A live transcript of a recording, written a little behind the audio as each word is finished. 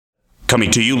Coming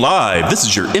to you live, this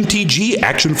is your MTG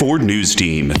Action Forward News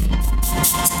Team.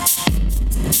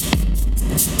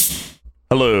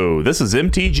 Hello, this is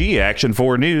MTG Action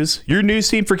Forward News, your news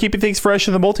team for keeping things fresh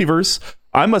in the multiverse.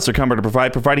 I'm Mustard Cumber to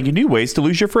providing you new ways to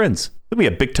lose your friends. Then we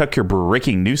have Big Tuck, your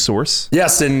breaking news source.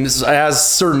 Yes, and as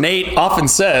Sir Nate often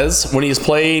says when he's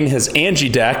playing his Angie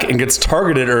deck and gets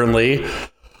targeted early,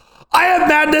 I have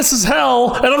madness as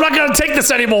hell, and I'm not going to take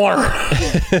this anymore.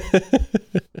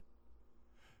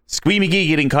 Squee McGee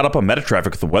getting caught up on meta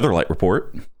traffic with the Weatherlight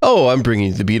report. Oh, I'm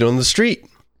bringing the beat on the street.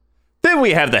 Then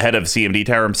we have the head of CMD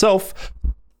Tower himself.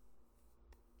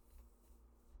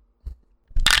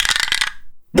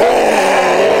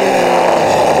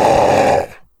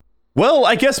 Well,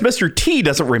 I guess Mr. T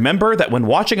doesn't remember that when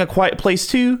watching A Quiet Place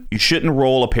 2, you shouldn't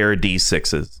roll a pair of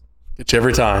D6s. Get you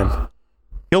every time.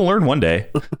 He'll learn one day.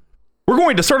 We're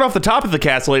going to start off the top of the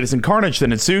castle, latest in carnage that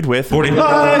ensued with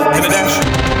 45 and a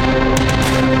dash.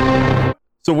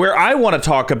 So where I want to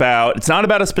talk about, it's not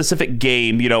about a specific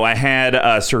game. You know, I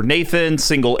had Sir Nathan,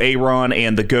 Single Aaron,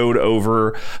 and the Goat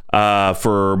over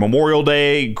for Memorial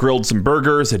Day, grilled some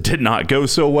burgers. It did not go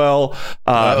so well.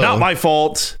 Not my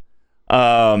fault.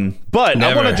 But never.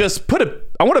 I want to just put it.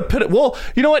 Well,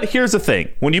 you know what? Here's the thing.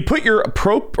 When you put your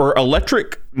your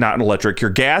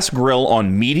gas grill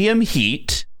on medium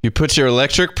heat. You put your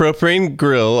electric propane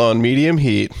grill on medium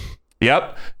heat.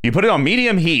 Yep. You put it on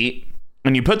medium heat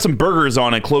and you put some burgers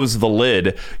on and close the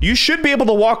lid. You should be able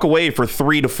to walk away for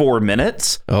 3 to 4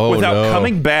 minutes without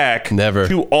coming back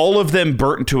to all of them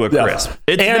burnt to a crisp.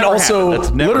 It's and also,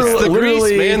 literally,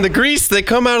 grease, man. The grease, they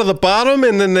come out of the bottom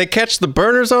and then they catch the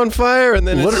burners on fire. And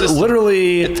then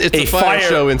it's a fire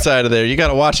show inside of there. You got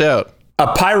to watch out. A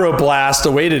pyroblast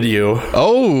awaited you.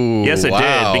 Oh, yes, it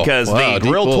did, because the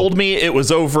grill told me it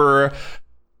was over.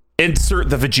 Insert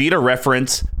the Vegeta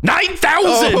reference.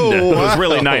 9,000. It was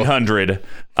really 900,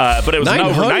 but it was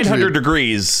over 900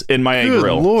 degrees in my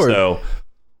grill. Lord. So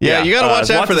yeah, you got to watch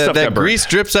out for that. That grease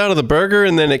drips out of the burger,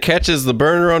 and then it catches the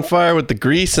burner on fire with the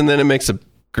grease, and then it makes a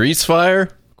grease fire,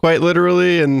 quite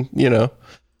literally. And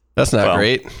that's not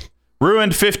great.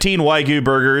 Ruined 15 Wagyu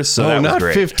burgers. So that was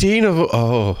great. 15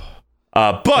 of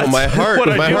but my heart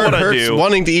hurts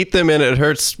wanting to eat them, and it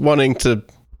hurts wanting to.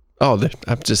 I'm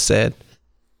just sad.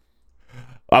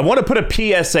 I want to put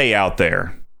a PSA out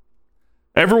there.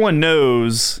 Everyone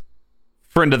knows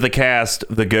friend of the cast,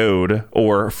 the Goad,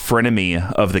 or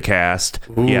frenemy of the cast.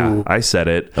 Ooh. Yeah, I said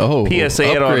it.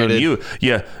 PSA it on you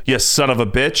son of a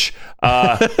bitch.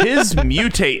 His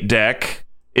mutate deck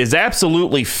is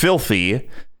absolutely filthy.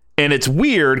 And it's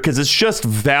weird because it's just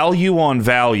value on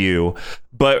value.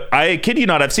 But I kid you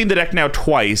not, I've seen the deck now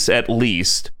twice at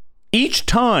least. Each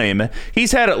time,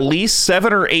 he's had at least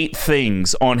 7 or 8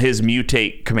 things on his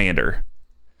mutate commander.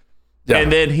 Yeah.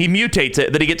 And then he mutates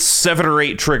it, then he gets 7 or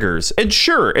 8 triggers. And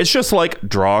sure, it's just like,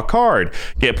 draw a card,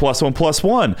 get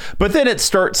 +1/+1. But then it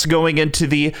starts going into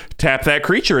the tap that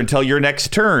creature until your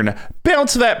next turn,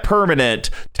 bounce that permanent,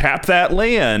 tap that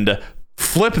land,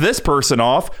 flip this person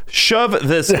off, shove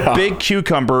this big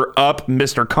cucumber up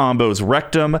Mr. Combo's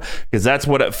rectum, because that's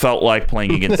what it felt like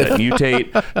playing against that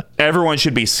mutate. Everyone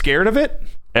should be scared of it.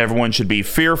 Everyone should be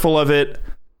fearful of it.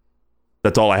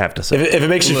 That's all I have to say. If it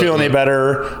makes you feel any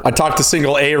better, I talked to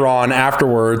Single Aaron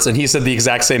afterwards, and he said the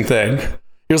exact same thing.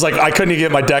 He was like, I couldn't even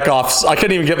get my deck off. I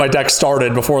couldn't even get my deck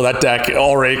started before that deck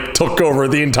already took over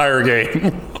the entire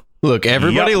game. Look,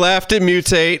 everybody laughed at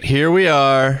mutate. Here we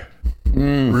are.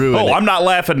 I'm not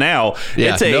laughing now.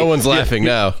 Yeah, no one's laughing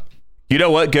now. You know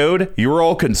what, Goad? You were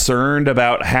all concerned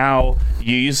about how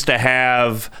you used to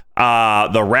have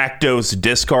the Rakdos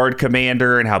discard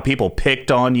commander and how people picked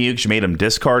on you because you made them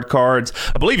discard cards.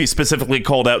 I believe you specifically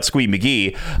called out Squee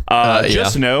McGee.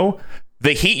 Just know,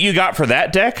 the heat you got for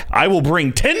that deck, I will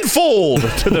bring tenfold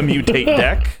to the mutate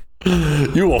deck.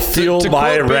 You will feel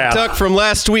my wrath. Big Tuck from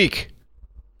last week.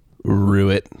 Rue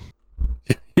it.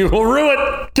 You will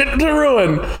ruin. Get to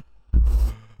ruin.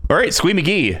 All right, Squee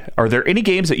McGee, are there any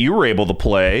games that you were able to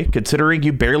play, considering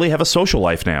you barely have a social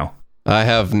life now? I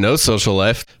have no social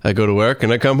life. I go to work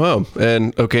and I come home,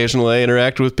 and occasionally I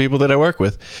interact with people that I work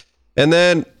with. And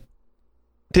then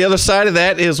the other side of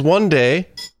that is one day,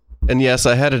 and yes,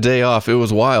 I had a day off. It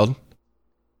was wild.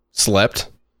 Slept,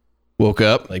 woke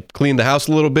up, I cleaned the house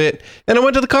a little bit, and I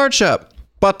went to the card shop.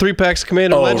 Bought 3 packs of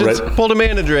Commander Legends, pulled a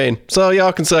mana drain. So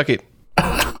y'all can suck it.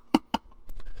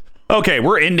 Okay,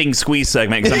 we're ending Squeeze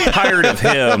segment because I'm tired of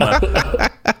him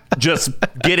just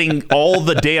getting all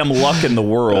the damn luck in the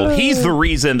world. He's the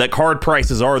reason that card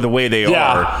prices are the way they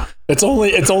are. It's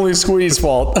only Squeeze's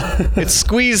fault. It's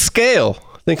Squeeze scale.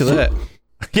 Think of that.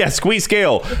 Yeah, squeeze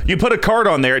scale. You put a card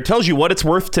on there, it tells you what it's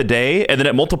worth today, and then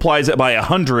it multiplies it by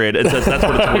 100 and says that's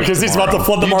what it's worth. Because he's about to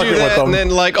flood the You market do that, with them. and then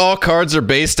like all cards are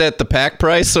based at the pack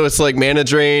price, so it's like Mana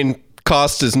Drain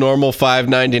cost is normal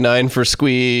 $5.99 for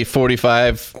Squee,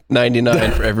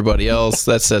 $45.99 for everybody else.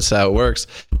 That's how it works.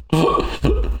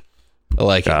 I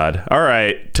like it. God. All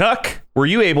right. Tuck, were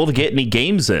you able to get any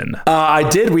games in? I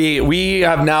did.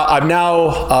 I've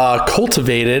now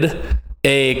cultivated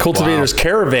a cultivator's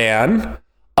caravan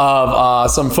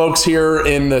of some folks here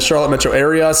in the Charlotte metro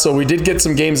area. So we did get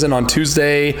some games in on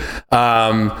Tuesday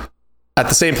at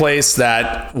the same place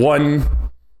that one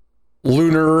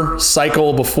lunar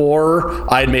cycle before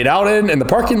I had made out in the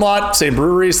parking lot, same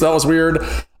brewery. So that was weird.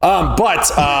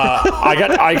 But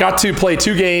I got to play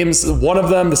 2 games. One of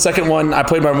them, the second one, I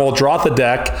played my Muldrotha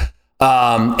deck.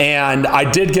 And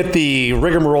I did get the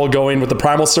rigmarole going with the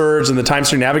Primal Surge and the Time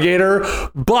Stream Navigator,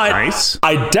 but Nice.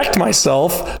 I decked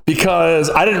myself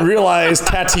because I didn't realize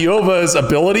Tatiova's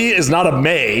ability is not a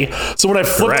May. So when I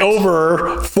flipped Correct.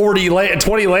 over 20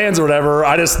 lands or whatever,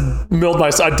 I just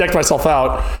I decked myself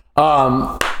out.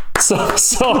 That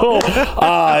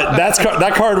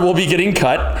card will be getting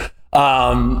cut.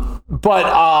 Which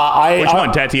one,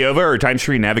 Tatiova or Time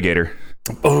Stream Navigator?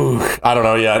 I don't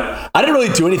know yet. I didn't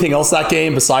really do anything else that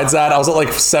game besides that. I was at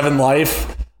like 7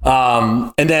 life.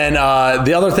 And then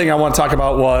the other thing I want to talk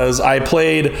about was I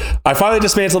finally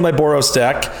dismantled my Boros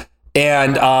deck,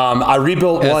 and I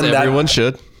rebuilt As one that everyone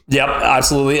should. Yep,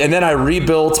 absolutely. And then I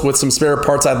rebuilt with some spare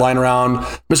parts I'd lying around.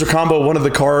 Mr. Combo, one of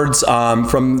the cards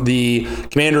from the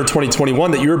Commander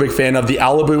 2021 that you were a big fan of, the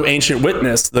Alibu Ancient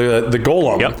Witness, the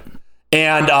Golem. Yep.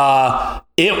 And I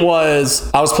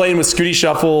was playing with Scooty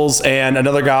Shuffles and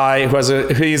another guy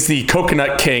he's the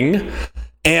Coconut King.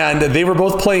 And they were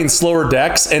both playing slower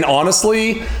decks. And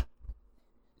honestly,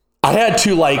 I had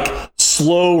to like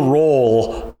slow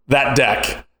roll that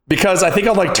deck because I think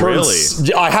on like turn,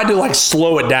 I had to like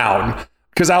slow it down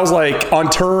because I was like on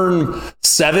turn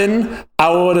 7,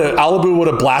 Alibu would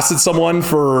have blasted someone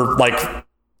for like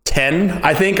 10,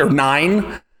 I think, or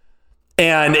 9.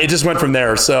 And it just went from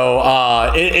there. So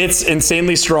it's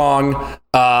insanely strong.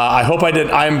 I hope I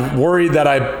did. I'm worried that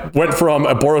I went from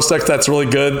a Boros deck that's really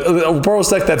good, a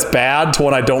Boros deck that's bad, to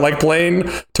one I don't like playing,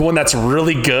 to one that's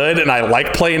really good and I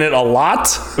like playing it a lot.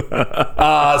 So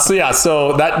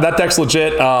that deck's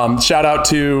legit. Shout out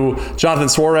to Jonathan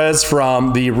Suarez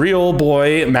from the Real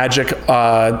Boy Magic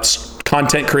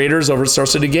content creators over at Star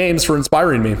City Games for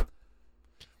inspiring me.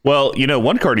 Well,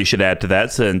 one card you should add to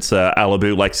that, since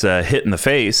Alibu likes a hit in the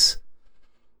face.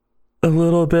 A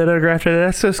little bit of grafted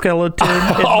exoskeleton in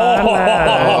my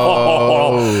life.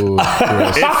 Oh,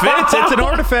 gross. It fits. It's an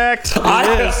artifact.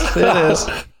 It is.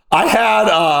 I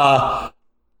had,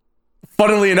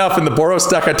 funnily enough, in the Boros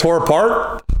deck I tore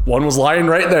apart, one was lying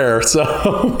right there. So,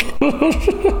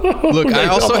 Look, I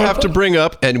also have to bring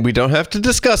up, and we don't have to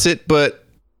discuss it, but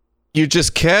you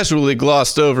just casually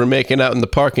glossed over making out in the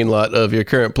parking lot of your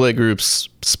current playgroup's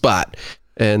spot,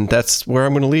 and that's where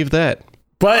I'm going to leave that.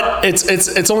 but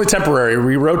it's only temporary.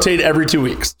 We rotate every 2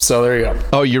 weeks. So there you go.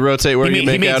 Oh, you rotate where He you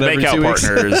make means out every 2 weeks?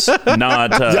 partners,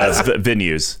 not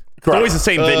venues. It's always the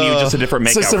same venue, just a different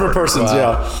make 6 different partner. persons.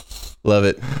 Wow. Yeah. Love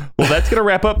it. Well, that's going to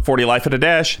wrap up 40 Life at a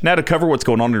Dash. Now to cover what's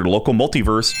going on in your local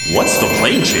multiverse, what's the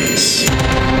Plane Chase?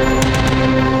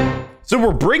 So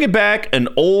we're bringing back an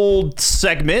old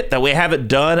segment that we haven't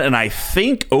done in, I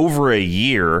think, over a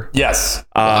year. Yes.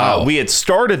 Wow. We had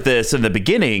started this in the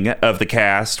beginning of the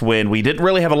cast when we didn't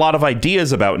really have a lot of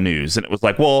ideas about news. And it was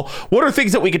like, well, what are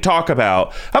things that we could talk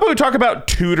about? How about we talk about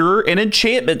tutor and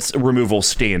enchantments removal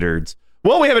standards?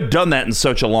 Well, we haven't done that in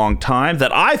such a long time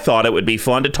that I thought it would be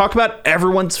fun to talk about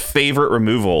everyone's favorite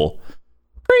removal.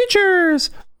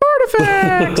 Creatures,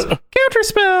 artifacts,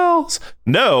 counterspells.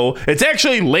 No, it's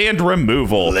actually land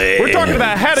removal. We're talking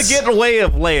about how to get in the way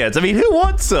of lands. I mean, who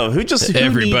wants them? Who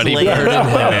Everybody needs burned land in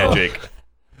hell. magic?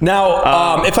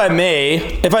 Now, if I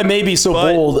may be so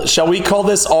bold, shall we call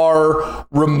this our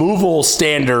removal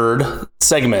standard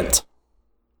segment?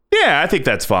 Yeah, I think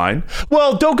that's fine.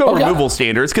 Well, don't go Okay. removal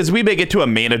standards, because we may get to a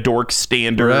Mana Dork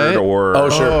standard Right? or... Oh,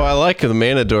 sure. Oh, I like the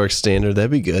Mana Dork standard.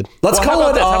 That'd be good. Let's Well, how call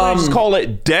about it. this? How about we just call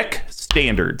it deck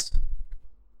standards?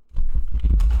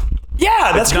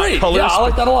 Yeah, that's It's not great. color Yeah, I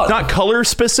like that a lot. It's not color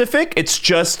specific. It's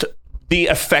just the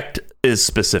effect is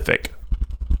specific.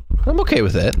 I'm okay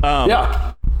with that.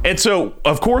 Yeah. And so,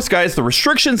 of course, guys, the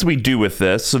restrictions we do with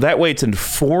this, so that way it's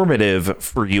informative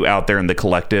for you out there in the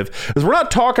collective, is we're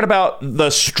not talking about the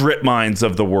strip mines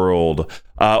of the world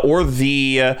or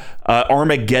the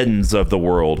Armageddons of the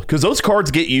world, because those cards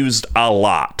get used a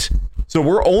lot. So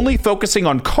we're only focusing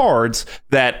on cards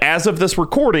that, as of this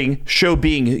recording, show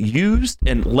being used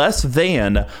in less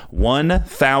than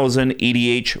 1,000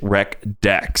 EDH Rec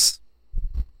decks.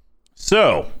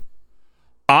 So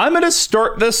I'm going to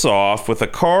start this off with a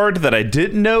card that I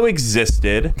didn't know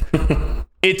existed.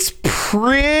 It's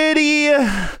pretty...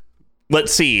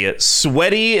 Let's see.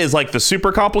 Sweaty is like the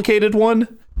super complicated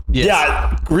one. Yes.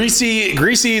 Yeah,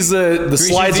 greasy's the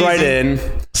slides easy. right in.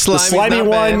 Slimy's the slimy not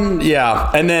one, bad.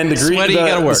 yeah, and then the Sweaty, you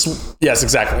gotta work. Yes,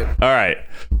 exactly. All right.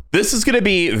 This is going to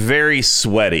be very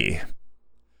sweaty.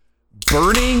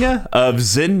 Burning of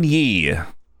Zinyi.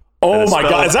 Oh my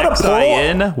god, is that a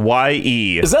portal?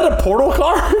 Xinye. Is that a portal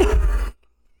card?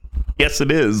 Yes,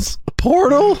 it is.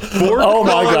 Portal? Oh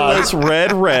my god. It's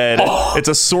red. It's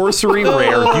a sorcery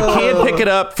rare. You can pick it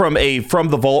up from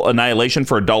the Vault Annihilation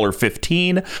for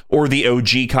 $1.15 or the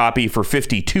OG copy for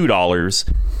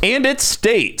 $52. And it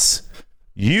states,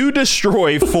 you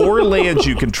destroy 4 lands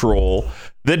you control,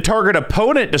 then target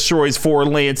opponent destroys 4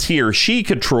 lands he or she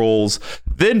controls,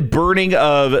 then Burning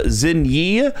of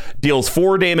Zinyi deals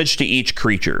 4 damage to each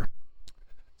creature.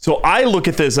 So I look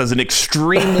at this as an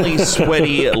extremely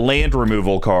sweaty land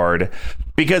removal card,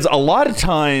 because a lot of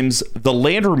times the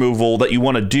land removal that you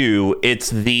want to do,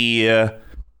 it's the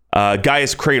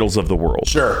Gaia's Cradles of the world.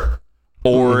 Sure.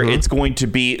 Or it's going to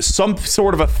be some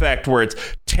sort of effect where it's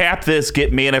tap this,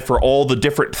 get mana for all the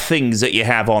different things that you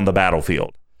have on the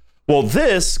battlefield. Well,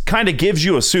 this kind of gives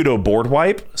you a pseudo board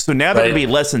wipe. So now they're going to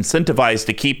be less incentivized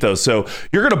to keep those. So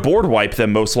you're going to board wipe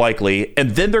them most likely,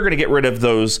 and then they're going to get rid of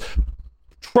those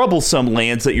troublesome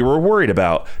lands that you were worried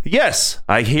about. Yes,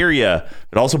 I hear you.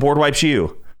 It also board wipes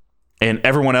you and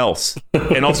everyone else,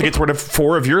 and also gets rid of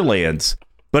 4 of your lands.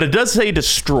 But it does say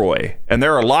destroy, and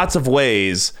there are lots of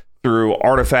ways through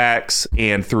artifacts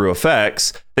and through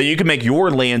effects that you can make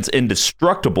your lands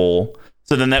indestructible.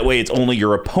 So then that way it's only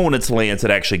your opponent's lands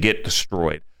that actually get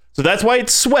destroyed. So that's why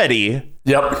it's sweaty.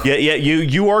 Yep. Yeah,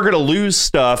 you are going to lose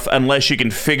stuff unless you can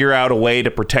figure out a way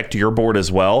to protect your board as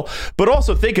well. But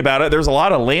also think about it. There's a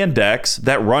lot of land decks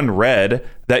that run red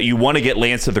that you want to get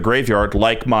lands to the graveyard,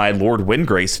 like my Lord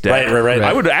Windgrace deck. Right.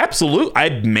 I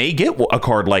may get a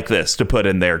card like this to put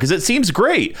in there because it seems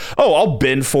great. Oh, I'll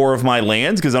bend 4 of my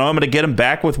lands because I'm going to get them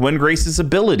back with Windgrace's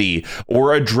ability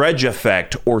or a dredge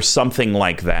effect or something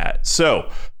like that. So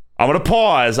I'm going to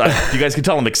pause. You guys can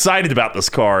tell I'm excited about this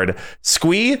card.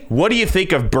 Squee, what do you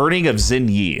think of Burning of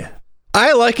Zinyi?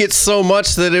 I like it so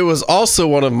much that it was also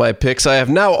one of my picks. I have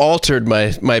now altered my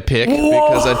pick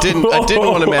because I didn't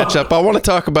want to match up. I want to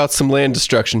talk about some land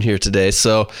destruction here today,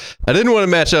 so I didn't want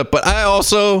to match up, but I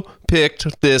also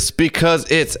picked this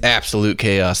because it's absolute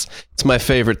chaos. It's my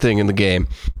favorite thing in the game.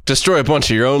 Destroy a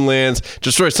bunch of your own lands,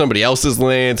 destroy somebody else's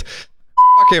lands,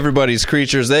 fuck everybody's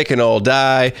creatures, they can all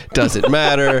die, doesn't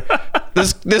matter.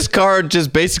 This card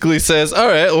just basically says, all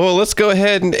right, well, let's go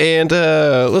ahead and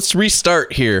let's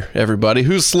restart here, everybody.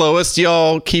 Who's slowest?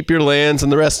 Y'all keep your lands,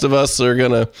 and the rest of us are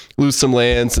going to lose some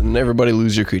lands, and everybody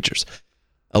lose your creatures.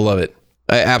 I love it.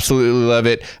 I absolutely love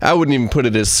it. I wouldn't even put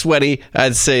it as sweaty.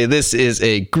 I'd say this is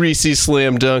a greasy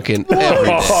slam dunk in every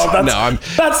day. I'm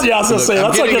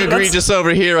getting egregious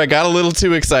over here. I got a little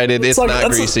too excited. It's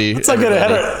not greasy. Let's not get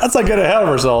ahead of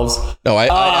ourselves. No,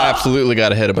 I absolutely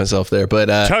got ahead of myself there. But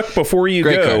Chuck, before you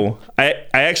go, I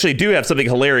actually do have something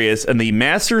hilarious. In the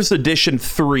Masters Edition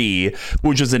 3,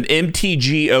 which is an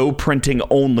MTGO printing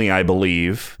only, I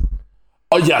believe.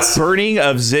 Oh, yes. Burning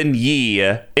of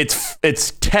Zinyi,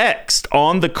 its text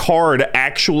on the card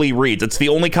actually reads. It's the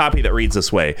only copy that reads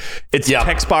this way. Its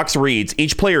text box reads,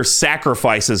 each player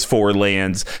sacrifices 4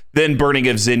 lands, then Burning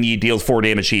of Zinyi deals 4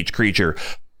 damage to each creature.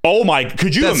 Oh my,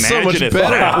 could you imagine so much if better.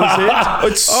 that was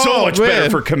it? It's so much better man.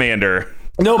 for Commander.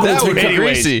 No, but that would be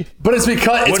greasy. But it's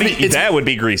because that would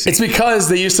be greasy. It's because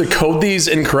they used to code these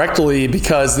incorrectly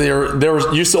because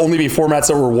there used to only be formats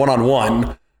that were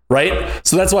 1-on-1. Right?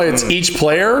 So that's why it's each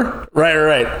player.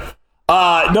 Right.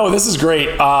 No, this is great.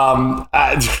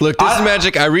 Look, this is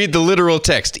magic. I read the literal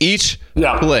text. Each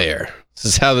player. This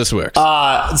is how this works.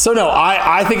 So no,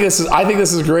 I think this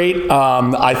is great.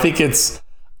 I think it's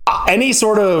any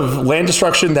sort of land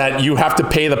destruction that you have to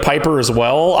pay the piper as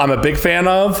well. I'm a big fan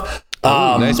of.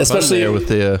 Nice especially there with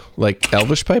the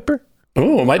Elvish Piper.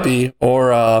 Oh, it might be,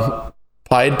 or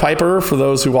Pied Piper for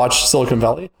those who watch Silicon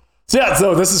Valley.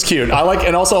 So this is cute. I like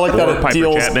that it Piper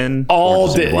deals Chapman, all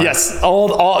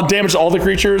damage to all the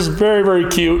creatures. Very, very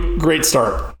cute. Great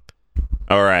start.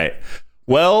 All right.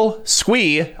 Well,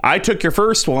 Squee, I took your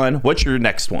first one. What's your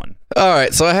next one? All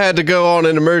right, so I had to go on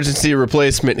an emergency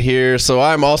replacement here. So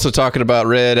I'm also talking about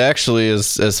red. Actually,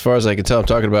 as far as I can tell, I'm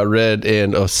talking about red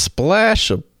and a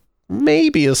splash of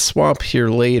maybe a swamp here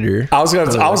later. I was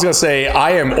gonna say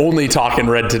I am only talking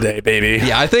red today, baby.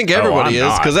 Yeah, I think everybody I'm is,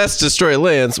 not. because that's destroy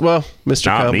lands. Well, Mr.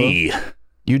 Not Combo, me.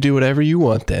 you do whatever you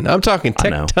want then. I'm talking I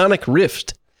know. Tectonic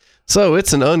Rift. So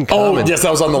it's an Oh, uncommon. yes,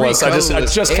 that was on the list. I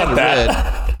just cut and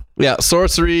that. red. Yeah,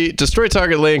 sorcery, destroy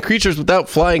target land. Creatures without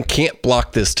flying can't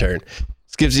block this turn.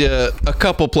 This gives you a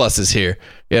couple pluses here.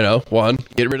 You know, one,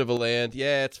 get rid of a land.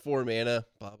 Yeah, it's 4 mana,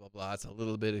 blah, blah, blah. It's a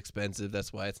little bit expensive.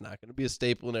 That's why it's not going to be a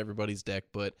staple in everybody's deck.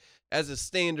 But as a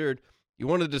standard, you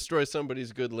want to destroy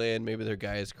somebody's good land. Maybe their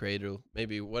Gaia's Cradle,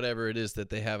 maybe whatever it is that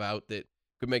they have out that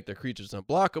could make their creatures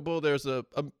unblockable. There's a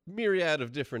myriad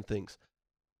of different things.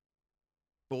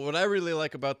 But what I really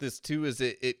like about this, too, is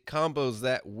it combos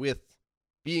that with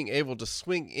being able to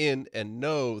swing in and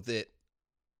know that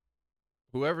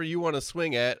whoever you want to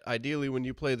swing at, ideally when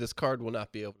you play this card, will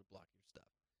not be able to block your stuff.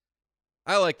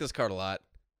 I like this card a lot.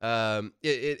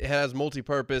 It has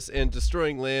multi-purpose, and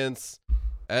destroying lands,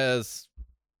 as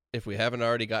if we haven't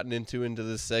already gotten into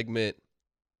this segment,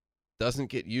 doesn't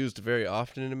get used very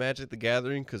often in a Magic the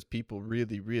Gathering because people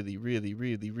really,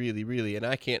 and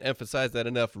I can't emphasize that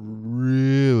enough,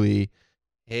 really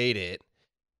hate it.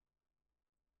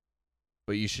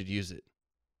 But you should use it.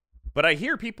 But I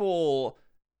hear people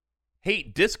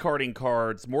hate discarding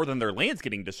cards more than their lands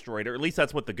getting destroyed, or at least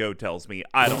that's what the Go tells me.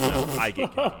 I don't know. I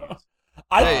get confused.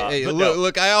 Hey, but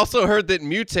look, I also heard that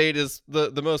Mutate is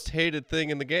the most hated thing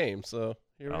in the game, so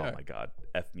here we Oh are. my God,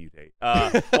 F Mutate.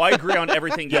 Well, I agree on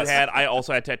everything you Yes. had. I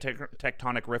also had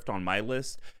Tectonic Rift on my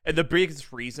list, and the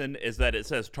biggest reason is that it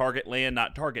says target land,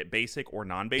 not target basic or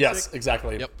non-basic. Yes,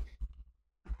 exactly. Yep.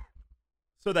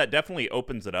 So that definitely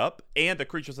opens it up, and the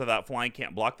creatures without flying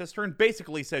can't block this turn.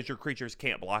 Basically says your creatures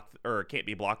can't block or can't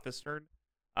be blocked this turn.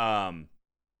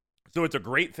 So it's a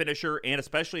great finisher, and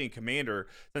especially in Commander,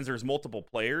 since there's multiple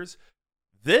players,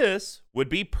 this would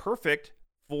be perfect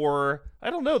for, I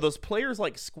don't know, those players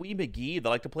like Squee McGee that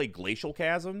like to play Glacial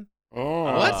Chasm. Oh.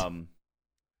 What?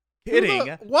 Kidding.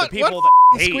 What The people what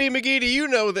that hate. Squee McGee do you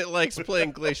know that likes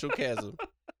playing Glacial Chasm?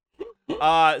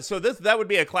 So that would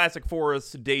be a classic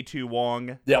Forest Day 2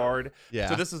 Wong Yep. card. Yeah.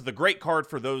 So this is the great card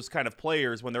for those kind of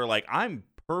players when they're like, I'm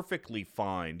perfectly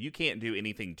fine. You can't do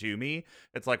anything to me.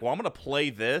 It's like, well, I'm going to play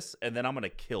this and then I'm going to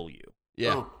kill you.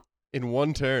 Yeah, Oh. in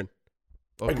one turn.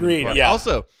 Welcome to Agreed, the party. yeah.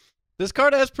 Also, this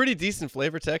card has pretty decent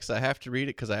flavor text. I have to read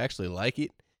it because I actually like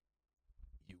it.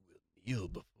 You will kneel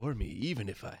before me, even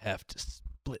if I have to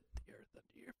split the earth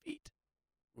under your feet.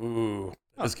 Ooh,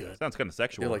 that's good. Sounds kind of I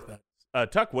sexual. like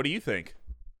that. Tuck, what do you think?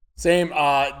 Same.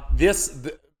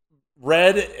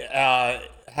 Red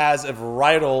has a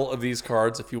varietal of these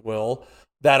cards, if you will,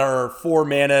 that are 4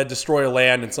 mana, destroy a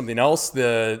land and something else.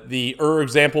 The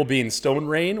example being Stone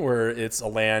Rain, where it's a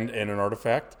land and an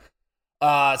artifact.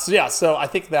 So I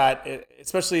think that,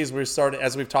 especially as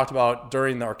we've talked about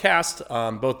during our cast,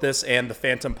 both this and the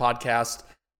Phantom podcast,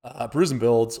 Brews and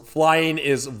Builds, flying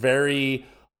is very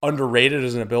underrated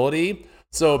as an ability.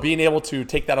 So being able to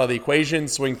take that out of the equation,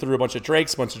 swing through a bunch of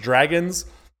drakes, a bunch of dragons,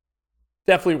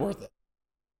 definitely worth it.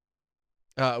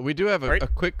 We do have Right. a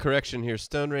quick correction here.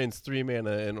 Stone Rain's 3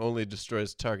 mana and only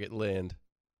destroys target land.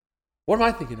 What am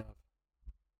I thinking of? I'm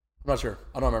not sure.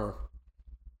 I don't remember.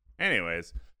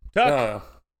 Anyways, Tuck, No.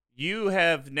 you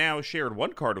have now shared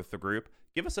one card with the group.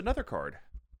 Give us another card.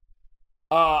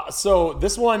 So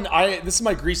this one, this is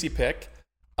my greasy pick.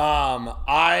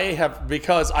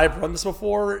 Because I've run this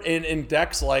before in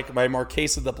decks like my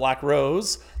Marquesa of the Black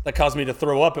Rose that caused me to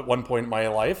throw up at one point in my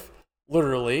life,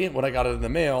 literally, when I got it in the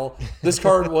mail. This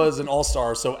card was an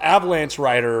all-star. So Avalanche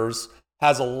Riders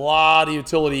has a lot of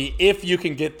utility if you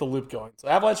can get the loop going. So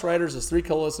Avalanche Riders is 3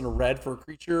 colorless and a red for a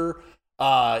creature.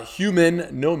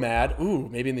 Human Nomad. Ooh,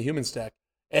 maybe in the human stack.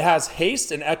 It has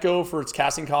haste and echo for its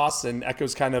casting costs, and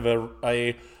echo's kind of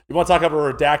a you want to talk about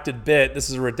a redacted bit. This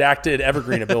is a redacted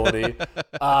evergreen ability.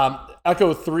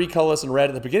 Echo 3 colorless and red.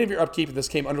 At the beginning of your upkeep, if this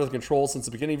came under the control since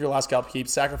the beginning of your last upkeep,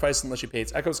 sacrifice unless you pay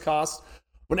its echo's cost.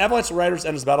 When Avalanche Riders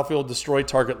enters the battlefield, destroy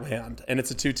target land, and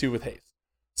it's a 2/2 with haste.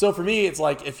 So for me, it's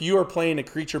like if you are playing a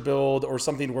creature build or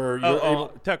something where you're able.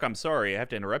 Tuck, I'm sorry. I have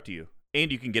to interrupt you.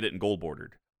 And you can get it in gold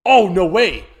bordered. Oh, no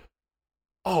way.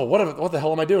 Oh, what the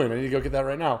hell am I doing? I need to go get that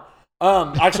right now.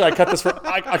 Actually, I cut this from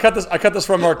I cut this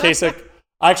from Marquesic.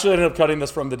 I actually ended up cutting this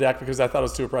from the deck because I thought it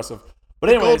was too oppressive. But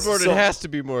Gold anyways, bordered so- has to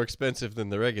be more expensive than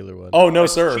the regular one. oh no,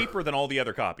 sir. Cheaper than all the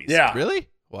other copies. Yeah. Really?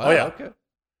 Wow. Oh, yeah. Okay.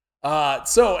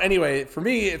 So anyway, for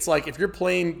me, it's like if you're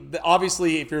playing,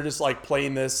 obviously, if you're just like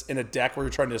playing this in a deck where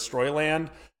you're trying to destroy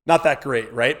land, not that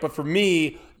great, right? But for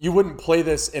me, you wouldn't play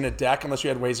this in a deck unless you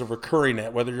had ways of recurring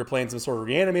it, whether you're playing some sort of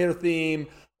reanimator theme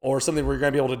or something where you're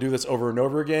going to be able to do this over and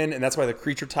over again. And that's why the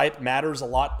creature type matters a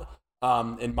lot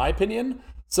in my opinion.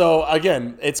 So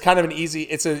again, it's kind of an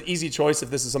easy choice if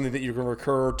this is something that you can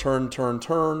recur turn,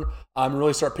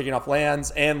 really start picking off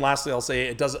lands. And lastly, I'll say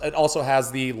it also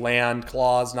has the land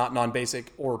clause, not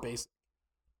non-basic or basic.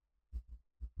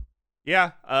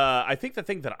 Yeah, I think the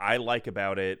thing that I like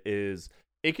about it is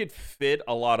it could fit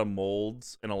a lot of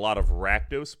molds and a lot of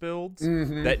Rakdos builds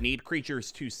that need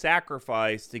creatures to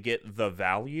sacrifice to get the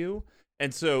value.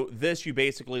 And so this you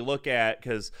basically look at,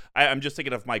 because I'm just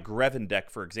thinking of my Greven deck,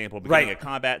 for example. Beginning of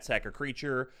combat, sack a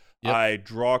creature. Yep. I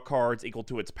draw cards equal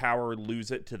to its power,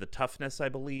 lose it to the toughness, I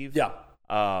believe. Yeah.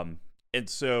 And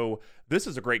so this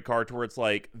is a great card to where it's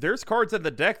like, there's cards in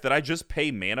the deck that I just pay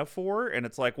mana for, and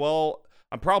it's like, well,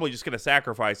 I'm probably just going to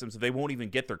sacrifice them so they won't even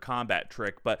get their combat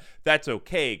trick, but that's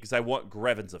okay because I want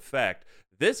Greven's effect.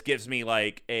 This gives me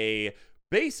like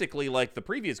basically like the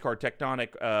previous card,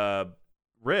 Tectonic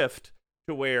Rift,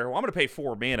 to where I'm going to pay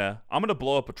 4 mana, I'm going to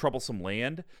blow up a troublesome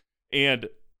land, and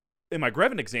in my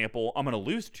Greven example, I'm going to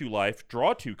lose 2 life,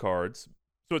 draw 2 cards,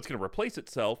 so it's going to replace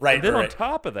itself. Right. And then on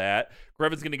top of that,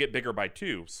 Greven's going to get bigger by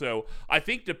 2. So I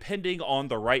think depending on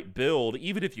the right build,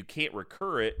 even if you can't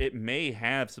recur it, it may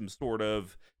have some sort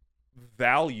of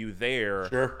value there.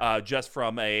 Sure. Just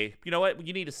from you know what,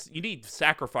 you need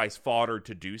sacrifice fodder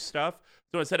to do stuff.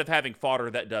 So instead of having fodder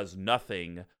that does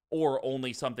nothing, or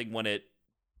only something when it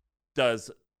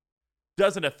does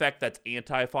an effect that's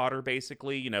anti-fodder,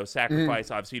 basically, you know,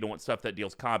 sacrifice, obviously you don't want stuff that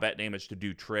deals combat damage to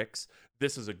do tricks.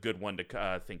 This is a good one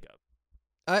to think of.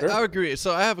 I agree.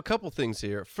 So I have a couple things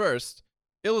here. First,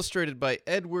 illustrated by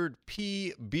Edward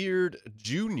P. Beard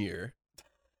Jr.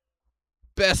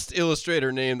 Best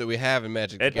illustrator name that we have in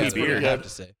Magic the Gathering, I have to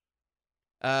say.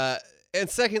 And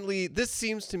secondly, this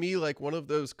seems to me like one of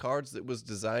those cards that was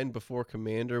designed before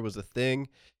Commander was a thing,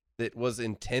 that was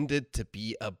intended to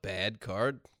be a bad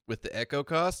card with the Echo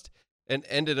cost, and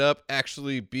ended up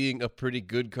actually being a pretty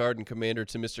good card in Commander,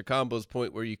 to Mr. Combo's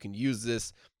point, where you can use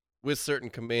this with certain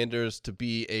commanders to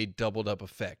be a doubled up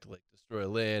effect, like destroy a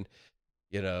land,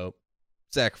 you know,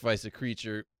 sacrifice a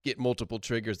creature, get multiple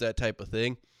triggers, that type of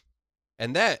thing.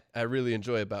 And that I really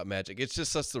enjoy about Magic. It's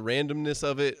just such the randomness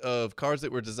of it, of cards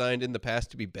that were designed in the past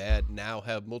to be bad now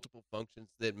have multiple functions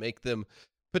that make them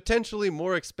potentially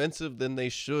more expensive than they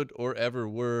should or ever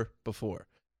were before.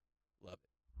 Love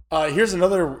it. Here's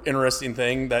another interesting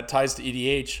thing that ties to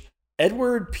EDH.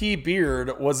 Edward P.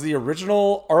 Beard was the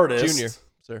original artist.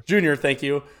 Junior, thank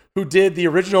you. Who did the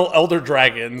original Elder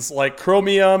Dragons, like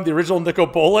Chromium, the original Nico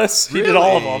Bolas. He did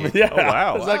all of them. Yeah. Oh,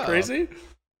 wow. Is that crazy?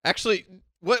 Actually,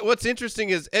 what's interesting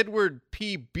is Edward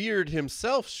P. Beard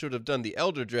himself should have done the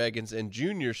Elder Dragons, and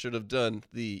Junior should have done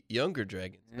the Younger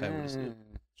Dragons, I would assume.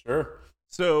 Sure.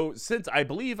 So, since I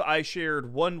believe I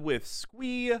shared one with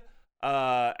Squee,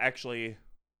 actually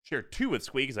shared 2 with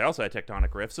Squee because I also had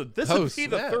Tectonic Rift. So this would be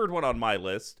the third one on my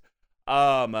list.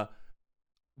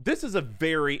 This is a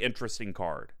very interesting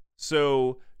card.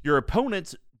 So your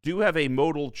opponents do have a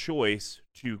modal choice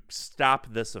to stop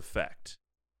this effect.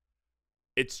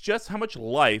 It's just how much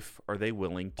life are they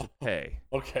willing to pay.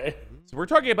 Okay. So we're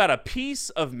talking about a piece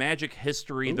of Magic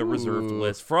history, the reserved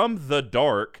list from the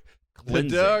Dark.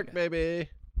 Cleansing. The Dark, baby.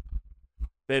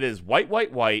 That is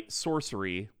white,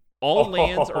 sorcery. All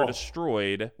lands are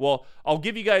destroyed. Well, I'll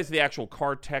give you guys the actual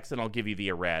card text, and I'll give you the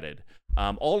errated.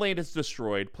 All land is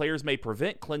destroyed. Players may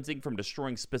prevent cleansing from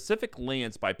destroying specific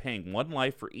lands by paying 1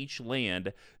 life for each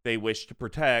land they wish to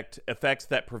protect. Effects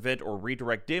that prevent or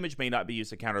redirect damage may not be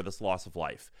used to counter this loss of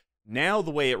life. Now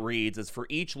the way it reads is for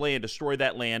each land, destroy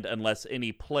that land unless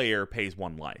any player pays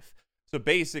 1 life. So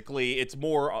basically, it's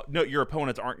more, no, your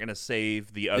opponents aren't going to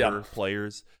save the other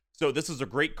players. So this is a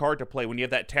great card to play when you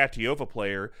have that Tatyova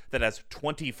player that has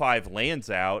 25 lands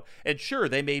out. And sure,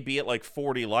 they may be at like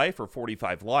 40 life or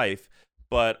 45 life,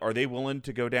 but are they willing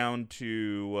to go down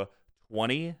to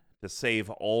 20 to save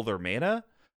all their mana?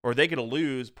 Or are they going to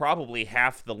lose probably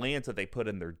half the lands that they put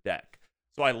in their deck?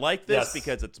 So I like this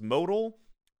because it's modal,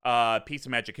 piece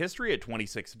of Magic history at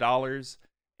 $26,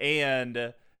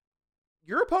 and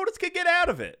your opponents can get out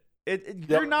of it.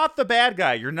 You're not the bad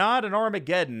guy. You're not an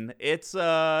Armageddon. It's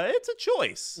a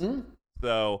choice.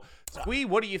 So, Squee,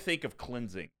 what do you think of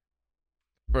cleansing?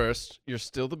 First, you're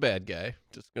still the bad guy.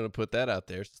 Just gonna put that out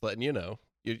there. Just letting you know.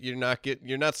 You're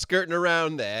not skirting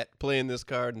around that, playing this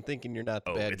card and thinking you're not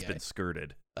the bad guy. It's been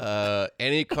skirted.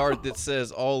 Any card that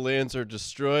says all lands are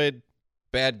destroyed,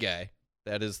 bad guy.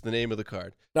 That is the name of the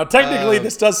card. Now, technically,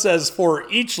 this says for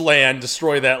each land,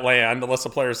 destroy that land, unless the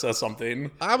player says something.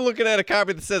 I'm looking at a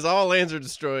copy that says all lands are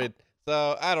destroyed.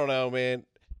 So, I don't know, man.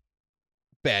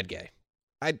 Bad guy.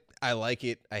 I like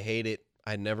it. I hate it.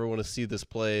 I never want to see this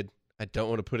played. I don't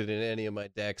want to put it in any of my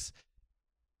decks.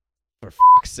 for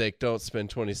fuck's sake, don't spend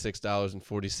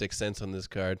 $26.46 on this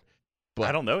card. But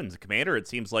I don't know. In the Commander, it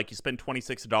seems like you spend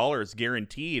 $26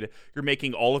 guaranteed. You're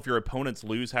making all of your opponents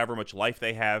lose however much life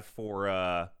they have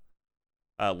for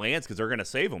lands because they're going to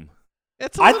save them.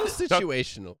 It's a little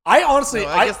situational. I honestly,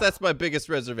 I guess that's my biggest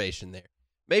reservation there.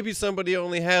 Maybe somebody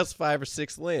only has 5 or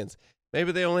 6 lands.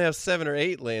 Maybe they only have 7 or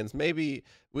 8 lands. Maybe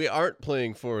we aren't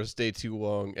playing Forest Day Too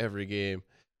Long every game,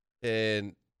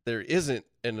 and there isn't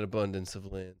an abundance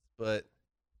of lands. But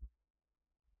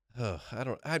I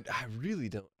really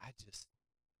don't.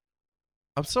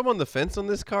 I'm so on the fence on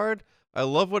this card. I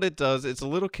love what it does. It's a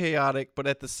little chaotic, but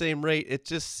at the same rate, it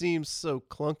just seems so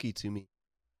clunky to me.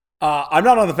 I'm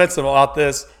not on the fence about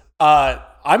this.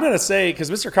 I'm going to say, because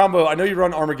Mr. Combo, I know you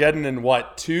run Armageddon in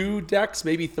 2 decks,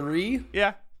 maybe 3?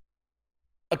 Yeah.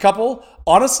 A couple?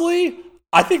 Honestly,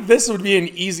 I think this would be an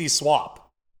easy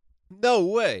swap. No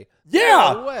way.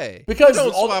 Yeah. No way. Because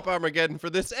you don't swap Armageddon for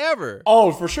this ever.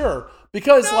 Oh, for sure.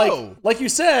 Because like you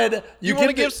said, you want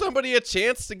to give somebody a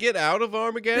chance to get out of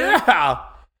Armageddon? Yeah.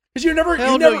 Because you never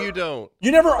don't.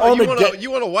 You never Armageddon. You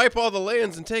want to wipe all the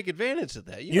lands and take advantage of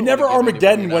that. You never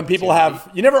Armageddon when people have.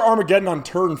 You never Armageddon on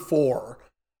turn 4,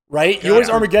 right? You always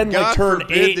Armageddon like turn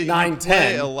 8, 9,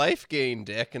 10. A life gain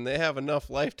deck, and they have enough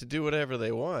life to do whatever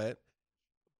they want.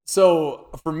 So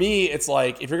for me, it's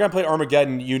like if you're gonna play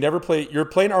Armageddon, you're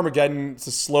playing Armageddon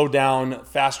to slow down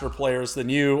faster players than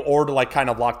you, or to like kind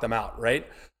of lock them out, right?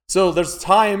 So there's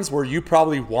times where you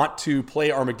probably want to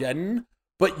play Armageddon,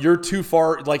 but you're too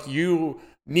far, like you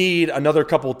need another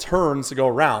couple turns to go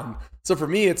around. So for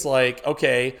me, it's like,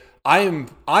 okay, I'm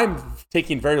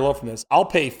taking very low from this. I'll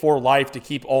pay 4 life to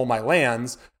keep all my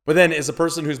lands, but then as a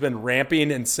person who's been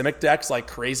ramping in Simic decks like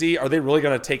crazy, are they really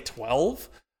going to take 12?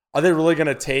 Are they really going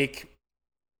to take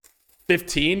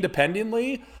 15,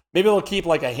 dependingly? Maybe they'll keep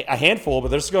like a handful, but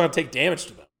they're just going to take damage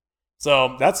to them.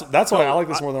 So that's why I like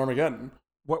this more than Armageddon.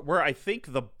 Where I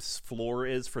think the floor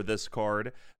is for this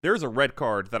card, there's a red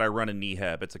card that I run in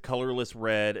Neheb. It's a colorless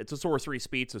red. It's a sorcery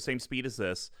speed, so same speed as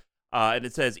this. And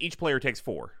it says each player takes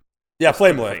 4. Yeah,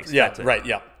 Flame Lift. Yeah, right,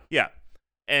 yeah. Yeah.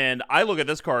 And I look at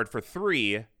this card for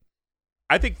 3.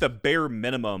 I think the bare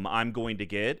minimum I'm going to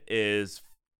get is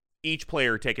each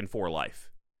player taking 4 life.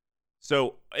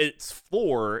 So its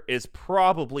floor is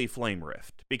probably Flame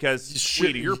Rift because,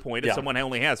 to your point, if someone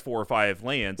only has 4 or 5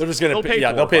 lands, they're just going to pay.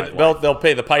 Yeah, they'll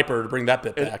pay the piper to bring that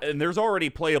bit back. And there's already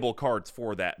playable cards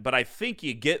for that. But I think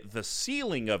you get the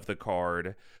ceiling of the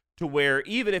card to where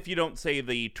even if you don't say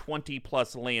the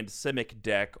 20+ land Simic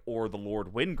deck or the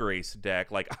Lord Windgrace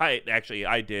deck, like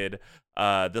I did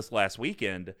this last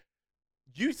weekend,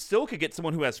 you still could get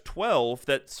someone who has 12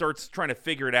 that starts trying to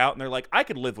figure it out, and they're like, I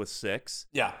could live with 6.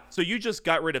 Yeah. So you just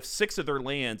got rid of 6 of their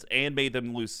lands and made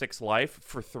them lose 6 life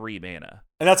for 3 mana.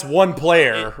 And that's one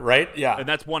player, right? Yeah. And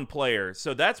that's one player.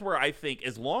 So that's where I think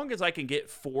as long as I can get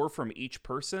 4 from each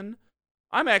person,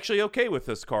 I'm actually okay with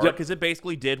this card because it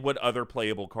basically did what other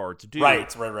playable cards do.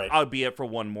 Right. Albeit for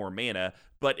 1 more mana,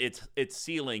 but its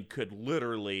ceiling could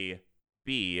literally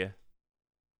be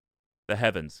the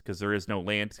heavens because there is no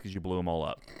land because you blew them all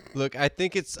up. Look, I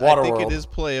think it is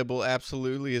playable.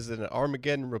 Absolutely, is an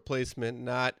Armageddon replacement,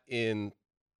 not in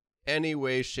any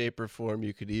way, shape, or form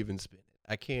you could even spin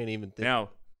it. I can't even think.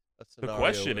 Now, the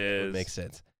question is, makes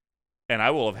sense. And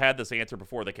I will have had this answer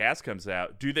before the cast comes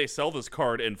out. Do they sell this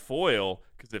card in foil?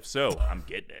 Because if so, I'm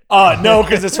getting it. No,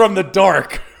 because it's from the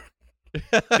dark.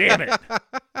 Damn it.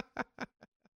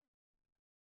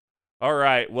 All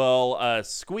right. Well,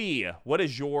 Squee, what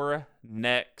is your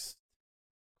next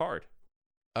card?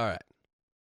 All right.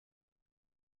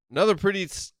 Another pretty.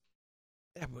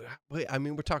 I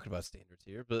mean, we're talking about standards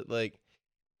here, but like,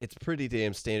 it's pretty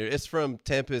damn standard. It's from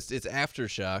Tempest. It's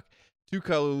Aftershock. 2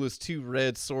 colorless, 2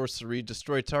 red, sorcery,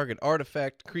 destroy target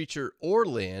artifact, creature, or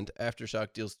land.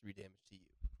 Aftershock deals 3 damage to you.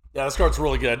 Yeah, this card's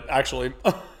really good, actually.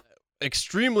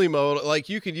 Extremely mode. Like,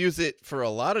 you could use it for a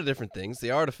lot of different things.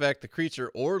 The artifact, the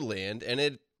creature, or land. And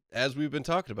it, as we've been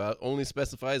talking about, only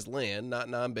specifies land, not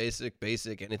non-basic,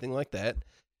 basic, anything like that.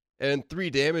 And 3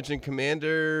 damage in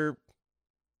Commander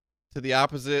to the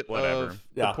opposite of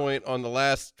the point on the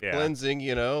last cleansing,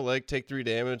 like take 3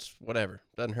 damage, whatever.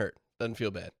 Doesn't hurt. Doesn't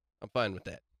feel bad. I'm fine with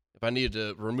that. If I need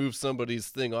to remove somebody's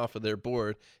thing off of their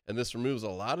board, and this removes a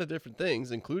lot of different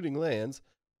things, including lands,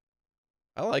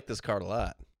 I like this card a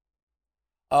lot.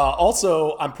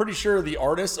 Also, I'm pretty sure the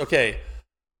artist... Okay,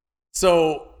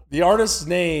 so the artist's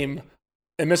name,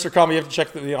 and Mr. Comey, you have to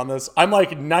check me on this, I'm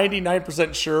like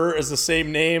 99% sure is the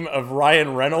same name of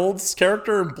Ryan Reynolds'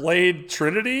 character in Blade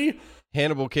Trinity.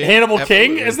 Hannibal King.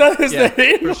 King? Is that his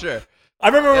name? For sure. I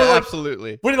remember Yeah, like,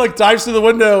 absolutely. when he like dives through the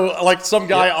window, like some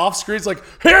guy off screen's like,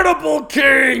 Hannibal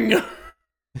King!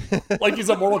 Like he's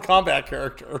a Mortal Kombat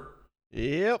character.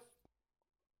 Yep.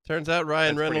 Turns out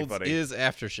Ryan That's pretty Reynolds funny. is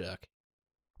Aftershock.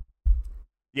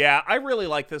 Yeah, I really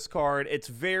like this card. It's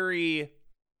very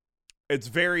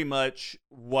much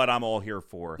what I'm all here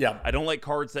for. Yeah. I don't like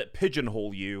cards that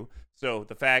pigeonhole you. So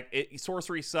the fact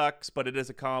sorcery sucks, but it is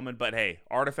a common. But hey,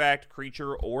 artifact,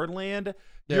 creature, or land,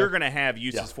 you're gonna have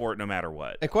uses for it no matter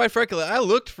what. And quite frankly, I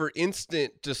looked for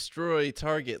instant destroy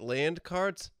target land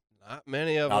cards. Not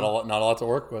many of them. Not a lot to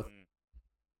work with.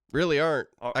 Really aren't.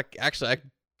 Oh. I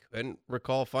couldn't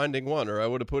recall finding one, or I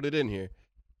would have put it in here.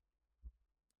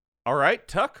 All right,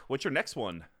 Tuck, what's your next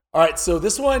one? All right, so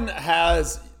this one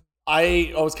has.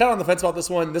 I was kind of on the fence about this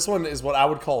one. This one is what I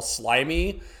would call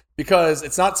slimy because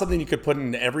it's not something you could put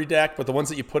in every deck, but the ones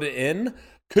that you put it in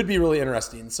could be really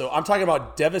interesting. So I'm talking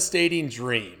about Devastating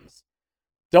Dreams.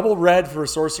 Double red for a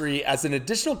sorcery. As an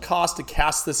additional cost to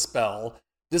cast this spell,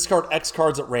 discard X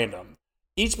cards at random.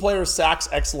 Each player sacks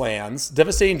X lands.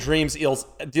 Devastating Dreams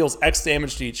deals X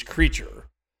damage to each creature.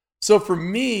 So for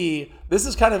me, this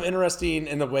is kind of interesting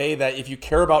in the way that if you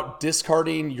care about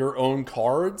discarding your own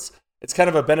cards, it's kind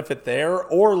of a benefit there.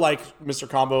 Or like Mr.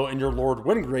 Combo in your Lord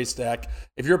Windgrace deck,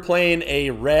 if you're playing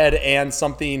a red and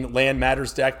something Land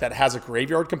Matters deck that has a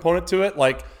graveyard component to it,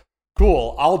 like,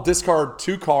 cool, I'll discard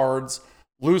 2 cards,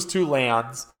 lose 2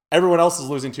 lands. Everyone else is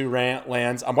losing 2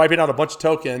 lands. I'm wiping out a bunch of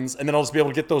tokens, and then I'll just be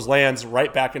able to get those lands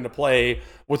right back into play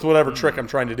with whatever trick I'm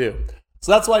trying to do.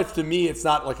 So that's why, to me, it's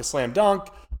not like a slam dunk.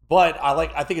 But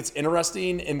I think it's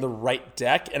interesting in the right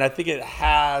deck, and I think it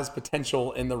has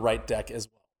potential in the right deck as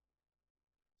well.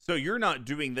 So you're not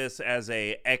doing this as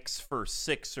a X for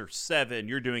 6 or 7.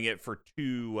 You're doing it for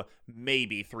 2,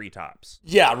 maybe 3 tops.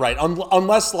 Yeah, right.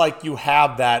 Unless like you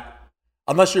have that,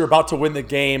 unless you're about to win the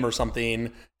game or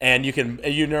something, and you can,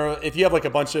 if you have like a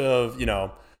bunch of,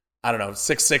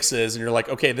 6/6s, and you're like,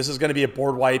 okay, this is going to be a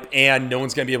board wipe, and no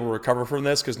one's going to be able to recover from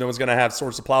this because no one's going to have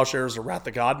Swords of Plowshares or Wrath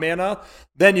of God mana,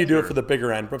 then you do it for the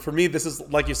bigger end. But for me, this is,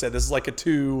 like you said, this is like a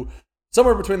 2,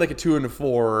 somewhere between like a 2 and a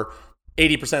 4,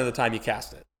 80% of the time you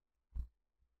cast it.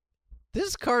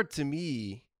 This card to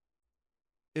me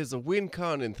is a win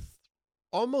con in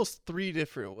almost 3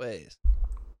 different ways.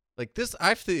 Like this,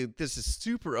 I think this is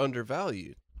super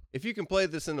undervalued. If you can play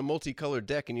this in a multicolored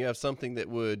deck and you have something that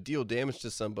would deal damage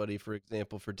to somebody, for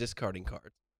example, for discarding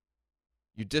cards,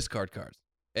 you discard cards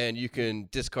and you can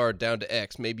discard down to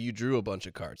X. Maybe you drew a bunch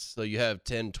of cards. So you have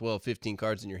 10, 12, 15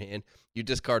 cards in your hand. You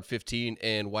discard 15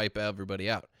 and wipe everybody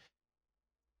out.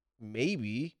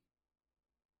 Maybe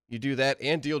you do that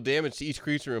and deal damage to each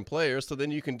creature and player, so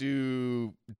then you can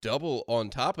do double on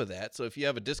top of that. So if you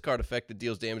have a discard effect that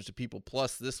deals damage to people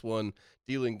plus this one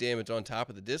dealing damage on top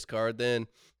of the discard, then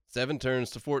 7 turns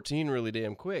to 14 really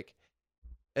damn quick.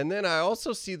 And then I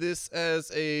also see this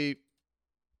as a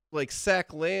like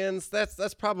sack lands.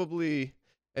 That's probably,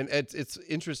 and it's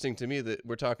interesting to me that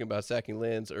we're talking about sacking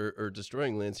lands or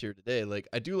destroying lands here today. Like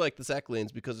I do like the sack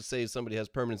lands because it saves somebody has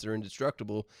permanents or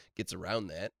indestructible, gets around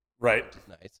that. Right. Which is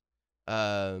nice.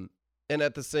 And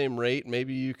at the same rate,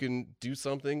 maybe you can do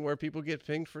something where people get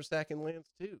pinged for stacking lands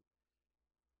too.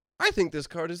 I think this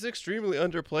card is extremely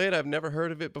underplayed. I've never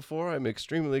heard of it before. I'm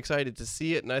extremely excited to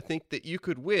see it, and I think that you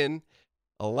could win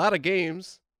a lot of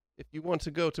games if you want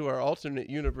to go to our alternate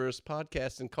universe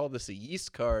podcast and call this a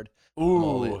yeast card.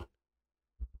 Ooh.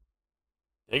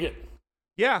 Dig it.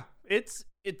 Yeah, it's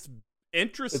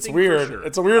interesting. It's weird. For sure.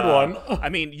 It's a weird one. I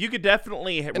mean, you could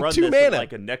definitely run 2 this mana. in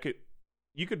like a Neku.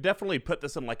 You could definitely put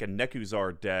this in like a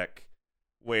Nekuzar deck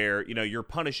where, you're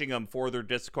punishing them for their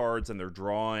discards and their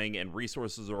drawing and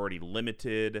resources are already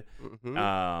limited. Mm-hmm.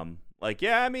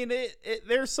 I mean,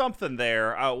 there's something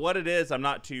there. What it is, I'm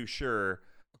not too sure.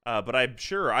 But I'm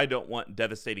sure I don't want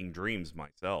Devastating Dreams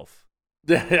myself.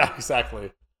 Yeah,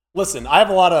 exactly. Listen, I have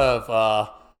a lot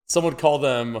of, some would call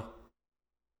them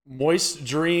moist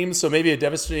dreams, so maybe a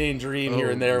devastating dream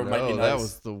here and there might be nice. That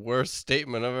was the worst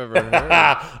statement I've ever heard.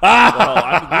 Well,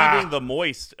 I'm leaving the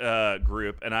moist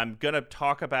group, and I'm going to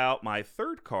talk about my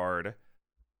third card.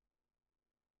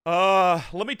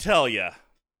 Let me tell you,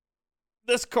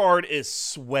 this card is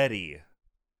sweaty.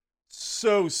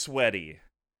 So sweaty.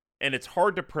 And it's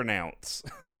hard to pronounce.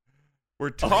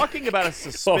 We're talking about a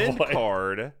suspend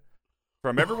card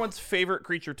from everyone's favorite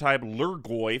creature type,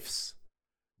 Lurgoyfs,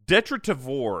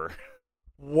 Detritivore.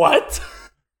 What?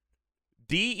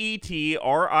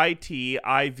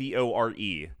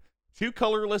 Detritivore. 2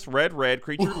 colorless red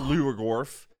creature,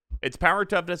 Lurgorf. Its power and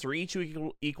toughness are each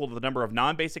equal to the number of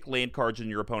non-basic land cards in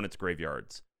your opponent's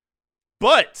graveyards.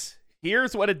 But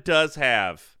here's what it does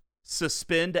have.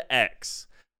 Suspend X.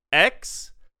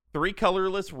 X, 3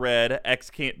 colorless red, X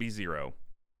can't be 0.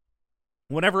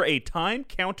 Whenever a time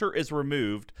counter is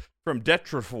removed from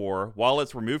Detrifor while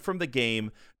it's removed from the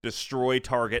game, destroy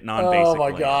target non-basic Oh my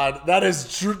land. god, that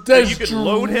is you can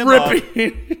load him up.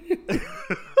 dripping.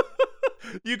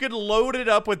 You can load it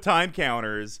up with time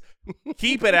counters,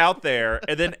 keep it out there,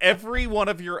 and then every one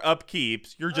of your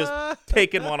upkeeps, you're just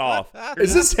taking one off. You're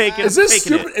Is just this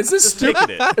stupid? Is this taking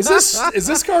stupid? it. Is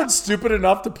this card stupid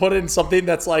enough to put in something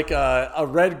that's like a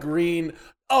red green?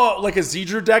 Oh, like a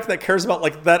Zedruu deck that cares about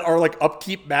like that are like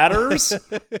upkeep matters,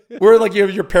 where like you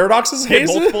have your paradoxes, Get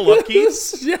Hazen? multiple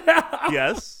upkeeps? Yeah.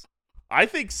 Yes, I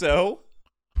think so.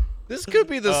 This could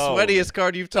be the Oh. sweatiest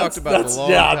card you've talked about in a long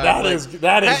yeah, time. that Like, is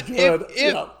good.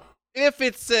 Yeah. If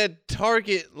it said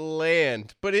target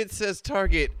land, but it says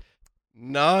target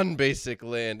non-basic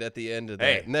land at the end of that,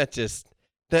 Hey. and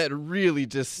that really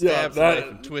just Yeah, stabs that- life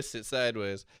and twists it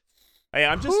sideways. Hey,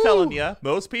 I'm just telling you,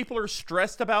 most people are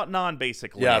stressed about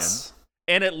non-basic lands. Yes.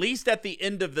 And at least at the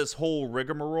end of this whole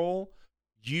rigmarole,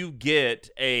 you get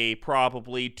a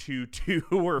probably 2/2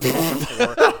 or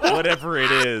 4/4, whatever it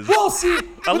is. Well, see,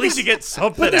 At least you get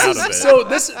something But out of it. So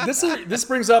this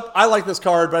brings up. I like this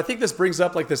card, but I think this brings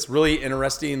up like this really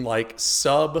interesting like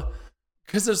sub,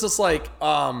 because there's this like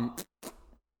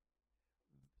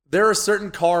there are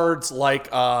certain cards like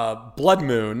Blood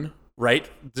Moon, right?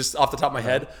 Just off the top of my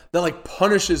head, that like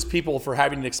punishes people for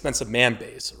having an expensive mana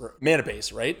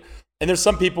base, right? And there's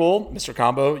some people, Mr.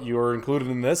 Combo, you are included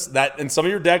in this, that in some of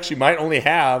your decks you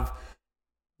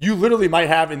literally might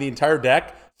have in the entire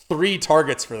deck 3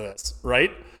 targets for this,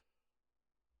 right?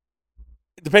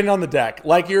 Depending on the deck,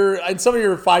 like in some of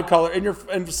your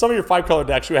 5-color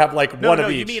decks, you have like one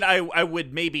of each. You mean I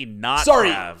would maybe not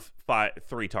Sorry. have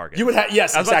 3 targets. You would have,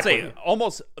 yes, I was exactly. about to say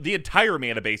almost the entire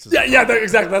mana base is Exactly.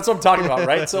 That's what I'm talking about,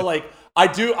 right? So like,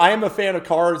 I am a fan of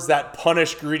cards that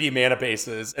punish greedy mana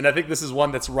bases, and I think this is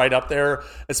one that's right up there,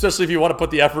 especially if you want to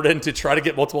put the effort in to try to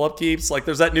get multiple upkeeps. Like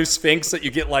there's that new Sphinx that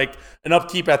you get like an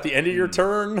upkeep at the end of your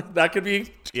turn. That could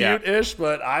be Yeah. cute-ish,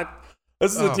 but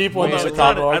this is a deep one. man. Mr. It's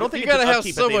not- Combo. I don't think You it's gotta an have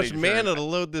upkeep so at the end much of your turn. mana to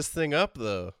load this thing up,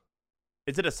 though.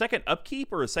 Is it a second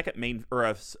upkeep or a second main or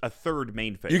a third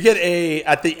main phase? You get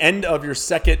at the end of your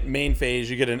second main phase,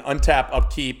 you get an untap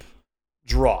upkeep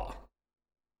draw.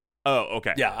 Oh,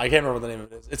 okay. Yeah, I can't remember what the name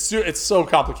of it is. It's so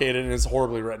complicated and it's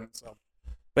horribly written. So,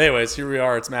 but anyways, here we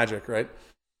are. It's Magic, right?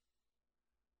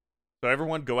 So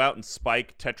everyone go out and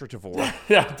spike Tetrativore.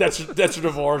 Yeah,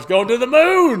 Detritivore is going to the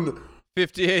moon.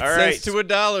 58 All cents right. to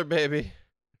 $1, baby.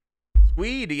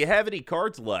 Squee, do you have any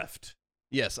cards left?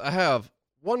 Yes, I have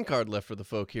one card left for the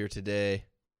folk here today.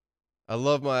 I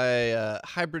love my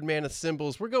hybrid mana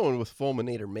symbols. We're going with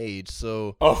Fulminator Mage,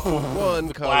 so Oh,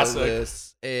 one classic.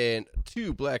 colorless and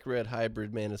 2 black-red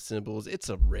hybrid mana symbols. It's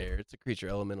a rare. It's a creature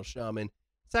elemental shaman.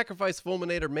 Sacrifice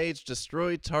Fulminator Mage,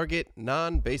 destroy target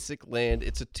non-basic land.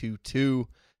 It's a 2/2.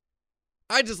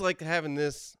 I just like having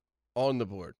this on the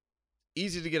board.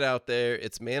 Easy to get out there.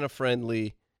 It's mana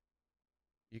friendly.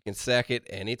 You can sack it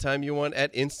anytime you want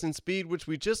at instant speed, which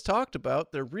we just talked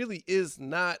about. There really is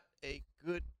not a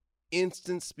good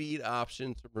instant speed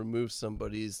option to remove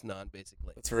somebody's non-basic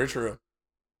land. That's very true.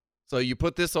 So you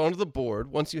put this onto the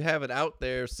board. Once you have it out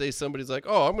there, say somebody's like,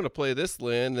 oh, I'm going to play this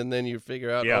land, and then you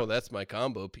figure out, Yeah. oh, that's my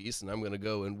combo piece, and I'm going to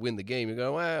go and win the game. You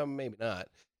go, well, maybe not.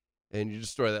 And you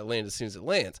destroy that land as soon as it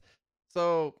lands.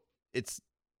 So it's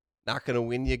not going to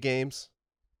win you games,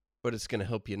 but it's going to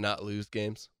help you not lose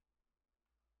games.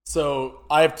 So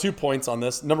I have 2 points on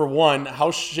this. Number one,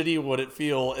 how shitty would it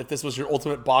feel if this was your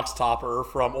ultimate box topper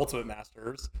from Ultimate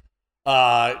Masters?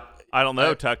 I don't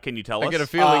know, Tuck. Can you tell us? I get a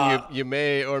feeling you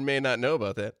may or may not know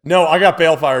about that. No, I got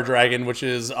Balefire Dragon, which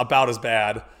is about as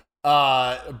bad.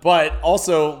 But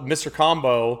also, Mr.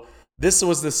 Combo, this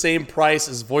was the same price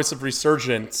as Voice of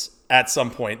Resurgence at some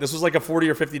point. This was like a $40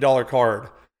 or $50 card.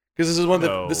 Because this is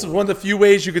one of the few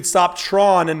ways you could stop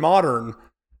Tron in Modern.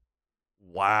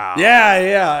 Wow.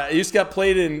 Yeah. It used to get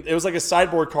played in. It was like a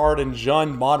sideboard card in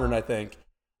Jund Modern, I think.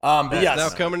 But That's yes, now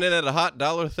coming in at a hot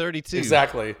 $1.32.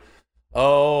 exactly.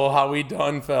 Oh, how we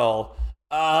done fell.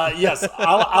 Yes,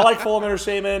 I like Fulminator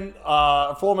Shaman,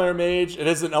 Fulminator Mage. It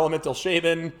is an elemental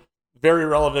shaman, very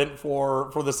relevant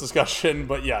for this discussion.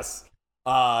 But yes,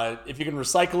 if you can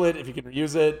recycle it, if you can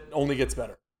reuse it, only gets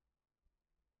better.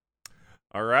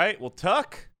 All right. Well,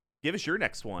 Tuck, give us your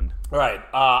next one. All right,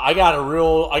 I got a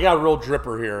real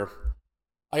dripper here.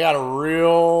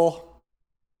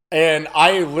 And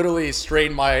I literally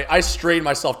strained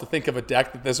myself to think of a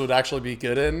deck that this would actually be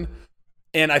good in.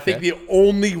 And I think the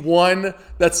only one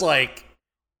that's like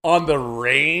on the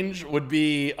range would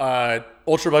be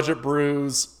Ultra Budget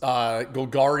Brews,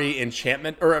 Golgari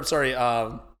Enchantment, or I'm sorry,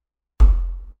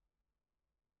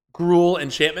 Cruel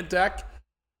enchantment deck.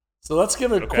 So let's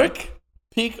give a quick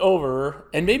peek over,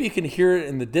 and maybe you can hear it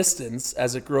in the distance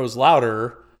as it grows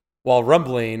louder while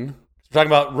rumbling. We're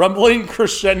talking about Rumbling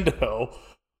Crescendo.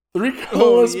 3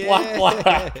 colorless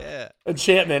black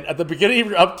enchantment. At the beginning of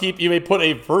your upkeep, you may put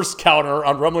a verse counter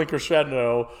on Rumbling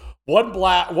Crescendo.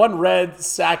 1 red,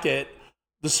 sack it.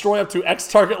 Destroy up to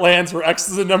X target lands, where X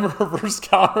is the number of verse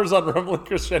counters on Rumbling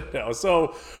Crescendo.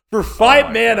 So for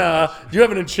 5 mana, you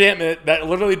have an enchantment that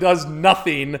literally does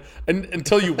nothing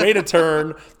until you wait a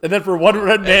turn, and then for 1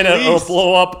 red mana, it'll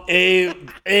blow up a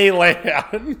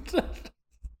land.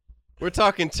 We're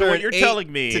talking turn what you're 8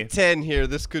 telling me to 10 here.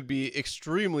 This could be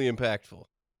extremely impactful.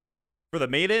 for the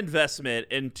mana investment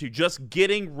into just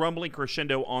getting Rumbling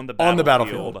Crescendo on the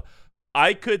battlefield.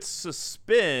 I could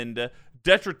suspend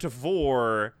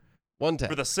Detritivore 1 tap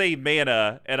for the same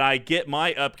mana, and I get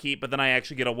my upkeep, but then I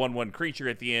actually get a 1/1 creature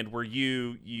at the end where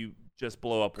you just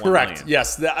blow up one Correct. land.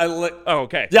 Yes.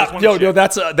 Okay. Yeah.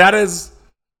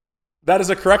 That is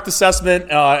a correct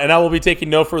assessment, and I will be taking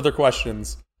no further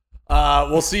questions.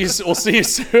 We'll see you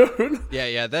soon.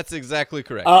 Yeah, that's exactly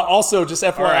correct. Also, just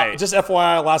FYI,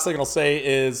 right. last thing I'll say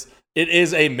is it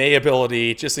is a May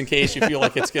ability, just in case you feel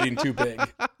like it's getting too big.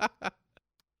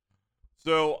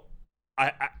 So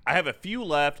I have a few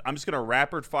left. I'm just going to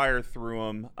rapid fire through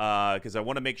them because I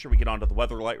want to make sure we get onto the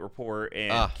Weatherlight report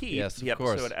and keep the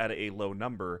episode at a low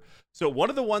number. So one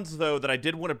of the ones, though, that I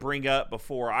did want to bring up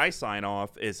before I sign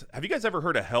off is, have you guys ever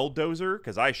heard of Helldozer?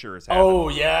 Because I sure as have. Oh,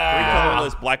 yeah. 3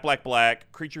 colorless,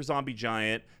 black, creature zombie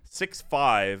giant,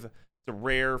 6/5. It's a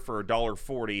rare for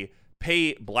 $1.40.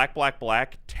 Pay black,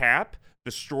 tap,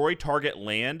 destroy target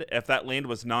land. If that land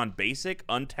was non-basic,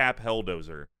 untap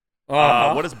Helldozer.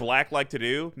 What does black like to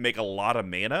do? Make a lot of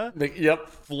mana. Yep.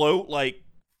 Float like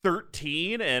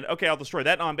 13, and okay, I'll destroy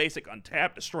that non-basic,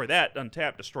 untap, destroy that,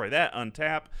 untap, destroy that,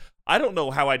 untap. I don't know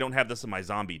how I don't have this in my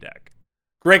zombie deck.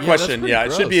 Great question. Yeah,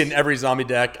 gross. It should be in every zombie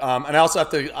deck. And I also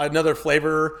have another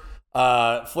flavor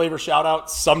shout out.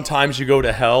 Sometimes you go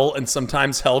to hell, and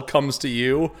sometimes hell comes to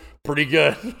you. Pretty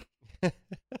good.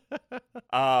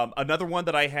 Another one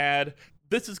that I had.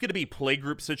 This is going to be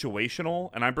playgroup situational,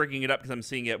 and I'm bringing it up because I'm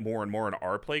seeing it more and more in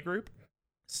our playgroup.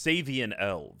 Savian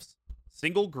Elves.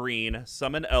 Single green,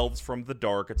 summon elves from the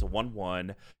dark. It's a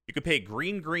 1/1. You can pay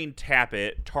green, tap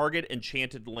it, target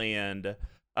enchanted land,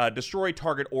 destroy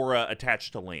target aura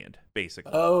attached to land,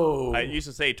 basically. Oh. I used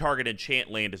to say target enchant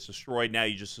land is destroyed. Now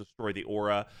you just destroy the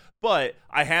aura. But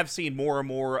I have seen more and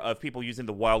more of people using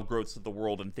the wild growths of the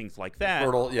world and things like that.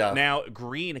 Turtle, yeah. Now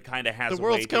green kind of has The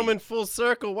world's coming full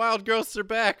circle. Wild growths are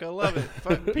back. I love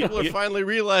it. People are finally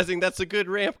realizing that's a good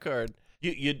ramp card.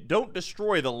 You don't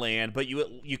destroy the land, but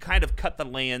you kind of cut the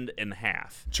land in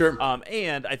half. Sure.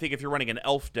 And I think if you're running an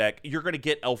elf deck, you're going to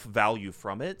get elf value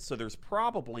from it. So there's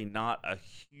probably not a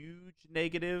huge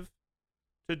negative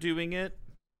to doing it.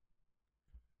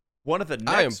 One of the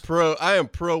next... I am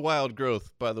pro wild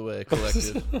growth, by the way,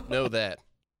 collective. Know that.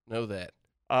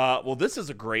 Well, this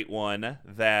is a great one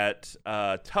that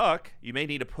Tuck, you may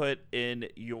need to put in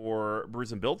your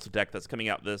Brews and Builds deck that's coming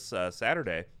out this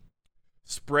Saturday.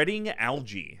 Spreading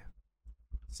Algae.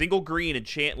 Single green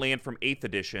enchant land from 8th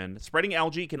edition. Spreading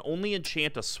Algae can only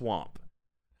enchant a swamp.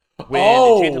 When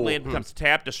enchanted land becomes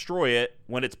tapped, destroy it.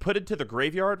 When it's put into the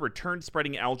graveyard, return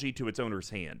Spreading Algae to its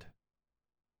owner's hand.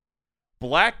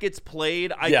 Black gets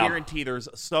played. I guarantee there's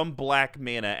some black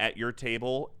mana at your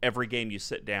table every game you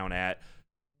sit down at.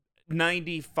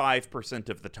 95%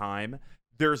 of the time,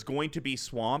 there's going to be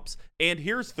swamps. And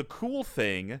here's the cool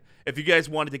thing. If you guys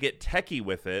wanted to get techie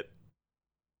with it,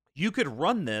 you could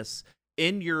run this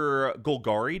in your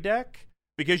Golgari deck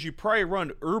because you probably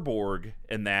run Urborg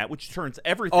in that, which turns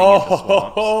everything into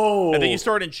swamps. And then you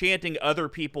start enchanting other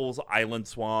people's island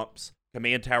swamps,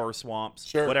 command tower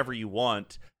swamps, whatever you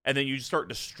want. And then you just start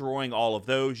destroying all of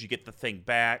those. You get the thing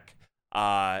back.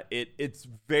 It's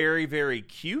very, very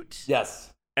cute.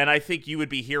 Yes. And I think you would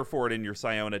be here for it in your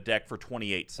Siona deck for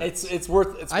 28 cents. It's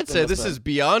worth. I'd say this is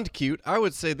beyond cute. I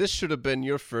would say this should have been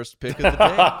your first pick of the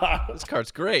day. This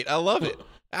card's great. I love it.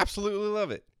 Absolutely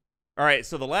love it. All right,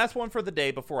 so the last one for the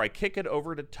day before I kick it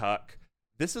over to Tuck.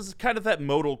 This is kind of that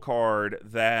modal card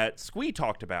that Squee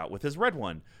talked about with his red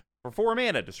one. For 4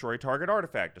 mana, destroy target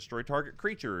artifact, destroy target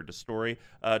creature, destroy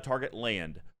target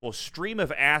land. Well, Stream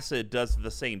of Acid does the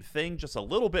same thing, just a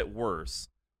little bit worse,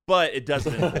 but it does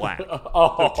it in black.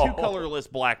 So 2 colorless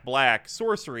black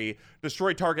sorcery,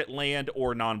 destroy target land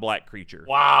or non-black creature.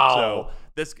 Wow.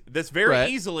 So this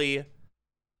very easily,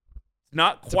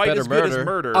 not quite as good as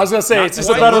murder. I was gonna say Not it's just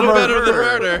a quite better than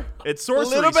murder. It's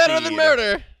sorcery. A little better speed, than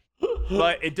murder.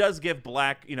 but it does give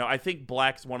black. I think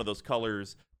black's one of those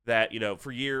colors that,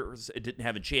 for years it didn't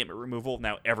have enchantment removal.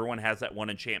 Now everyone has that one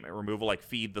enchantment removal, like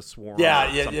Feed the Swarm.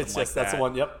 Yes, that's the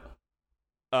one. Yep.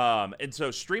 And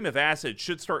so Stream of Acid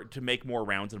should start to make more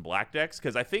rounds in black decks,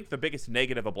 because I think the biggest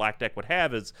negative a black deck would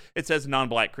have is it says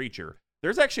non-black creature.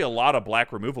 There's actually a lot of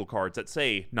black removal cards that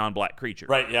say non-black creature.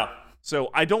 Right, yeah. So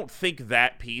I don't think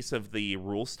that piece of the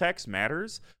rules text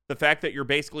matters. The fact that you're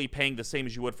basically paying the same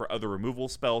as you would for other removal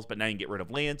spells, but now you can get rid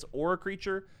of lands or a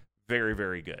creature, very,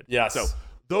 very good. Yes. So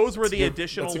those were the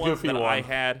additional ones that I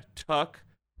had. Tuck,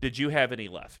 did you have any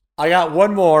left? I got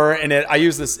one more, and I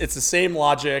use this. It's the same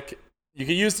logic.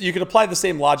 You can apply the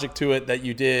same logic to it that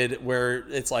you did, where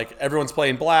it's like everyone's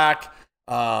playing black,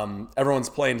 everyone's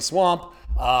playing swamp.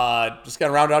 Just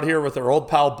gonna round out here with our old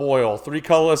pal Boyle, 3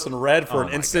 colorless and red for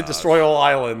an instant destroy all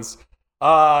islands.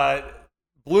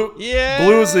 Blue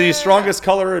is the strongest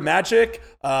color in Magic,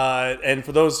 and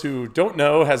for those who don't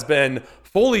know, has been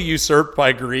fully usurped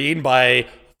by green by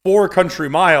 4 country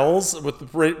miles with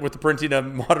the printing of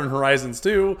Modern Horizons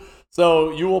 2.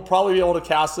 So you will probably be able to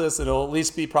cast this, and it'll at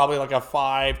least be probably like a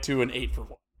 5 to an 8 for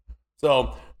 1.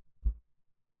 So,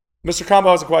 Mr.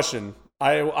 Combo has a question.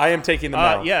 I am taking them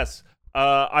now. Yes.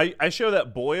 I show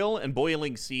that Boil and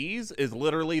Boiling Seas is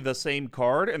literally the same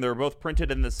card, and they're both printed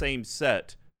in the same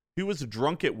set. Who was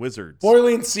drunk at Wizards?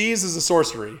 Boiling Seas is a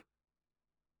sorcery.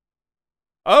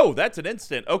 Oh, that's an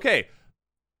instant. Okay.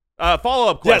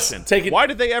 Follow-up question. Yes, Why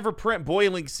did they ever print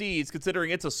Boiling Seas,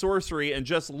 considering it's a sorcery and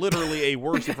just literally a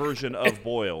worse version of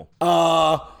Boil?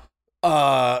 Well,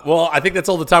 I think that's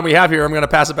all the time we have here. I'm going to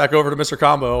pass it back over to Mr.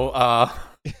 Combo.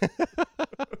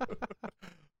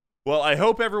 Well, I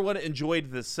hope everyone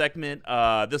enjoyed this segment.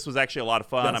 This was actually a lot of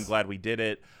fun. Yes. I'm glad we did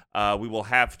it. We will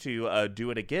have to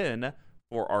do it again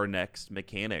for our next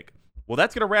mechanic. Well,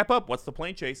 that's going to wrap up What's the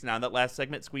Plane Chase. Now in that last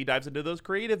segment, Squee dives into those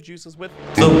creative juices with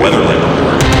the Weatherlight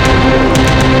Report.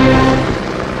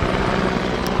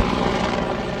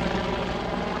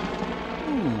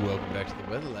 Welcome back to the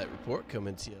Weatherlight Report,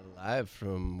 coming to you live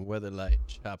from Weatherlight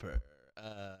Chopper.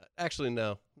 Actually,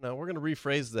 no, we're going to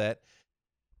rephrase that.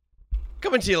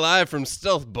 Coming to you live from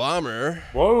Stealth Bomber.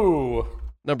 Whoa.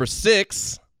 Number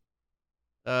 6.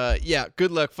 Yeah, good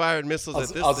luck firing missiles at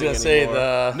this I was thing going to say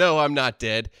anymore. No, I'm not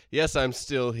dead. Yes, I'm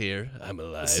still here. I'm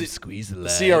alive. Squeeze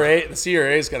alive. The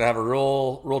CRA is going to have a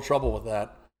real trouble with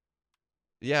that.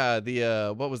 Yeah,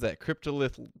 the what was that?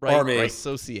 Cryptolith Army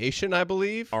Association, I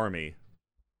believe. Army.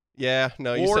 Yeah,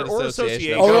 no, you said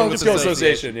association. Let's go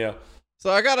association. Yeah.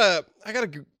 So I gotta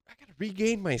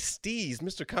regain my steez.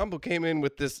 Mr. Combo came in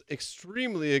with this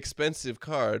extremely expensive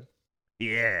card.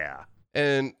 Yeah.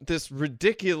 And this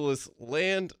ridiculous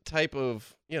land type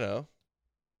of,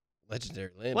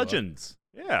 legendary land. Legends.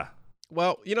 Yeah.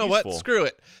 Well, you know Useful. what? Screw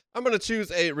it. I'm going to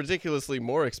choose a ridiculously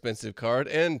more expensive card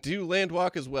and do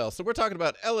Landwalk as well. So we're talking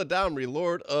about Eladamri,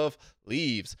 Lord of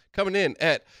Leaves, coming in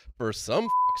at, for some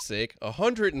fuck's sake,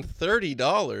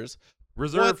 $130.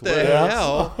 Reserve What the list.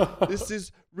 hell? This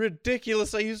is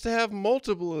ridiculous. I used to have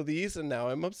multiple of these, and now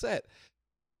I'm upset.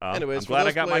 Anyways, I'm glad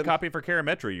I got my copy for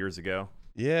Karametri years ago.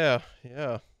 Yeah.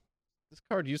 This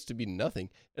card used to be nothing.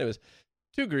 Anyways,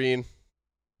 2 green,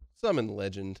 summon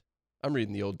legend. I'm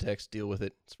reading the old text, deal with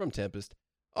it. It's from Tempest.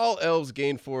 All elves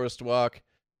gain Forest Walk.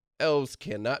 Elves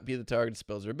cannot be the target of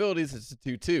spells or abilities. It's a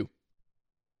 2/2.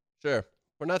 Sure.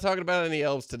 We're not talking about any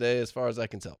elves today, as far as I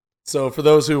can tell. So for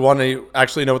those who want to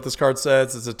actually know what this card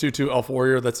says, it's a 2/2 elf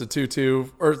warrior. That's a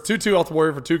 2/2 or 2/2 elf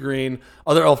warrior for 2 green.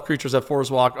 Other elf creatures have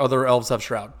Forest Walk. Other elves have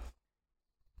Shroud.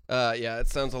 Yeah, it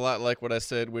sounds a lot like what I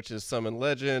said, which is summon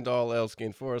legend. All elves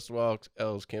gain Forest Walk.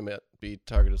 Elves cannot be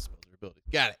target of spells or abilities.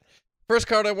 Got it. First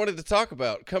card I wanted to talk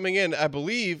about, coming in, I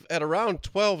believe, at around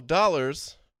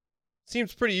 $12.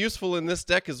 Seems pretty useful in this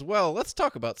deck as well. Let's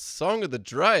talk about Song of the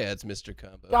Dryads, Mr.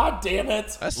 Combo. God damn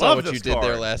it. I saw Love what you this did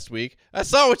there card. last week.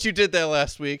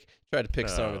 Tried to pick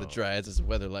Song of the Dryads as a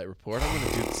Weatherlight Report. I'm going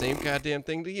to do the same goddamn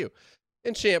thing to you.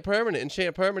 Enchant Permanent.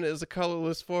 Enchant Permanent is a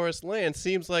colorless forest land.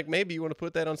 Seems like maybe you want to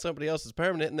put that on somebody else's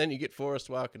permanent, and then you get Forest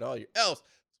Walk and all your elves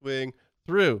swing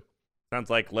through. Sounds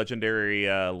like legendary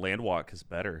Landwalk is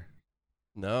better.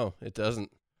 No, it doesn't.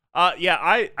 Yeah,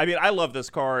 I mean, I love this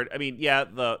card. I mean, yeah,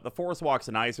 the Forest Walk's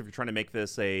nice if you're trying to make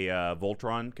this a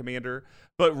Voltron commander,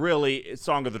 but really,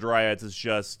 Song of the Dryads is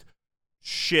just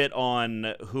shit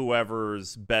on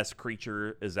whoever's best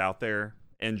creature is out there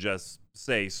and just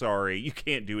say, sorry, you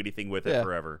can't do anything with it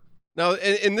forever. No,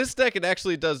 in this deck, it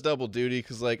actually does double duty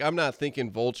because, like, I'm not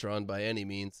thinking Voltron by any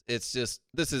means. It's just,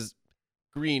 this is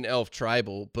green elf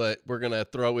tribal, but we're going to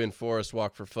throw in Forest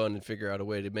Walk for fun and figure out a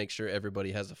way to make sure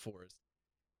everybody has a forest.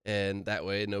 And that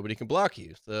way, nobody can block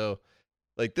you. So,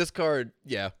 like, this card,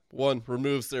 yeah, 1,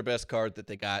 removes their best card that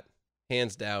they got,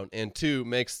 hands down. And 2,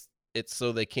 makes it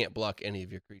so they can't block any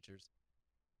of your creatures.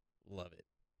 Love it.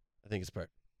 I think it's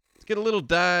perfect. Let's get a little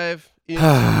dive into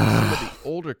some of the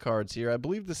older cards here. I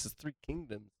believe this is 3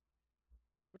 Kingdoms.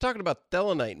 We're talking about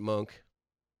Thelanite Monk.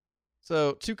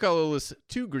 So 2 colorless,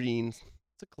 2 greens.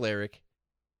 It's a cleric.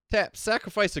 Tap,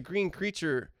 sacrifice a green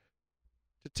creature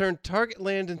to turn target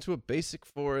land into a basic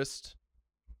forest.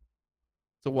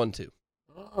 It's a 1/2.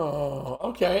 Oh,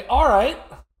 okay. All right.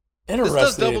 Interesting.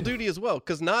 This does double duty as well,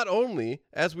 because not only,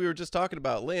 as we were just talking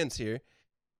about lands here,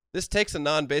 this takes a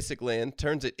non-basic land,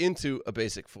 turns it into a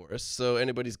basic forest. So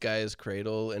anybody's Gaia's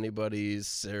Cradle, anybody's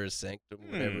Sarah's Sanctum,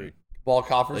 whatever. Ball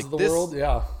coffers Like of the this- world,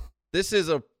 yeah. This is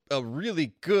a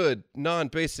really good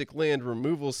non-basic land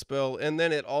removal spell, and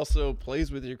then it also plays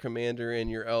with your commander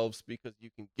and your elves because you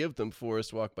can give them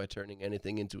Forest Walk by turning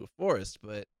anything into a forest.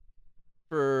 But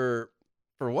for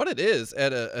what it is,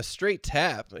 at a straight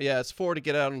tap, yeah, it's 4 to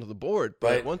get out onto the board.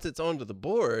 But Right. once it's onto the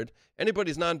board,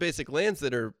 anybody's non-basic lands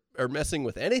that are messing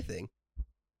with anything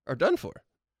are done for.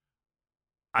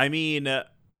 I mean,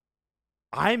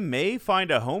 I may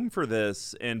find a home for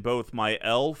this in both my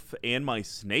elf and my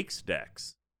snakes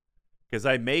decks. Because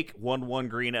I make 1/1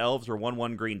 green elves or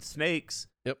 1/1 green snakes.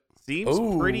 Yep. Seems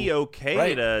Ooh, pretty okay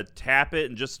right. to tap it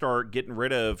and just start getting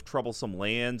rid of troublesome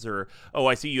lands. Or, oh,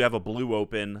 I see you have a blue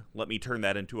open. Let me turn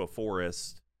that into a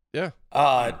forest. Yeah.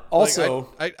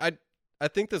 Also, I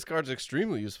think this card's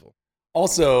extremely useful.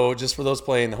 Also, just for those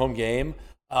playing the home game,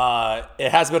 it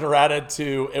has been errated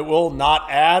to it will not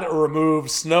add or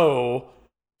remove snow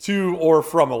to or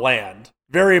from a land.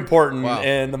 Very important Wow.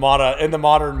 in the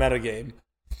modern metagame.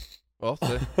 Well,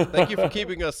 thank you for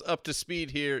keeping us up to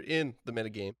speed here in the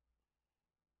metagame.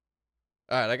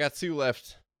 All right, I got 2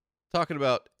 left. Talking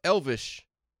about Elvish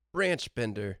Branch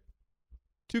Bender.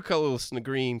 2 colorless and a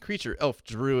green creature, elf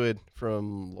druid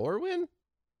from Lorwyn?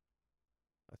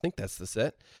 I think that's the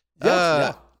set.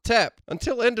 Yeah. Tap.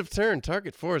 Until end of turn,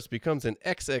 target forest becomes an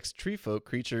XX treefolk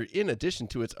creature in addition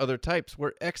to its other types,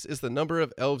 where X is the number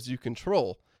of elves you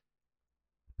control.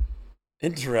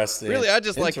 Interesting. Really, I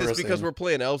just like this because Interesting. we're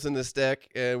playing elves in this deck,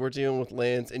 and we're dealing with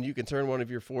lands, and you can turn one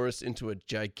of your forests into a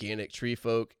gigantic tree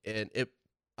folk. And it,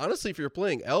 honestly, if you're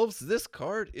playing elves, this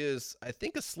card is, I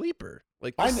think, a sleeper.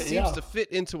 Like, this Kinda, seems yeah. to fit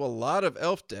into a lot of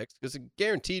elf decks because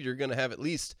guaranteed you're going to have at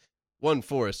least 1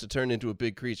 forest to turn into a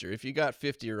big creature. If you got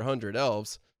 50 or 100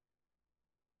 elves,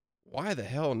 why the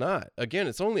hell not? Again,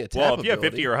 it's only a tap Well, if you have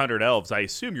ability. 50 or 100 elves, I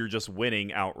assume you're just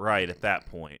winning outright at that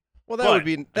point. Well, that But would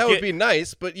again- be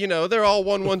nice, but you know they're all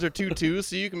 1/1s or 2/2s,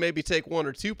 so you can maybe take 1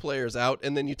 or 2 players out,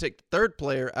 and then you take the 3rd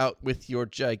player out with your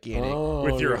gigantic.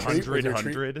 With your tree-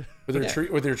 100.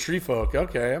 with your tree folk.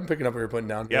 Okay, I'm picking up what you're putting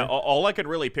down. Yeah, here. all I could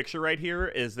really picture right here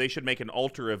is they should make an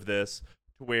altar of this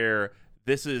to where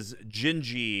this is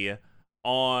Gingy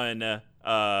on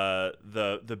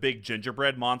the big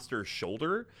gingerbread monster's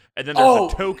shoulder, and then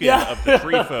there's a token of the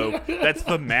tree folk that's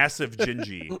the massive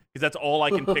Gingy, because that's all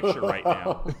I can picture right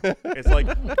now. It's like,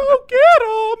 go get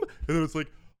him, and then it's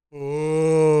like,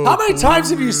 oh. How many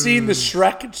times have you seen the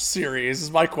Shrek series?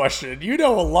 Is my question. You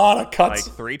know a lot of Like cuts.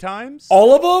 3 times?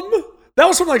 All of them? That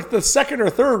was from like the 2nd or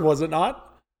 3rd, was it not?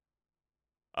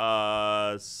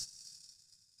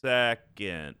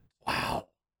 Second. Wow,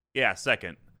 Yeah,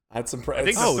 second. that's I impressive.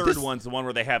 think the Oh, third this- one's the one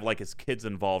where they have like his kids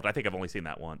involved. I think I've only seen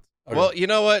that once. Well, you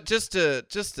know what? Just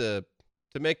to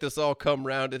make this all come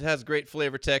round, it has great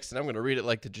flavor text, and I'm going to read it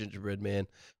like the gingerbread man.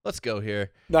 Let's go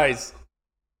here. Nice.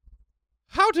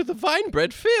 How do the vine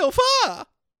bread feel? Fa!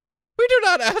 We do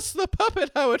not ask the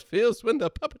puppet how it feels when the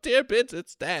puppeteer bids it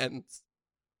stands.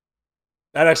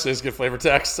 That actually is good flavor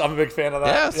text. I'm a big fan of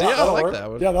that. Yeah, see, I that'll like work. that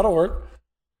one. Yeah, that'll work.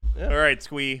 Yeah. All right,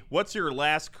 Squee, what's your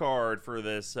last card for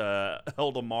this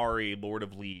Eldamari Lord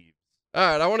of Leaves? All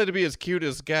right, I wanted to be as cute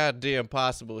as goddamn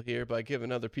possible here by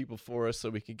giving other people forest so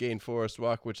we could gain Forest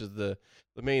Walk, which is the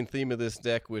main theme of this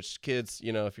deck, which kids,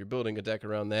 you know, if you're building a deck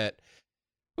around that,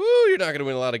 woo, you're not going to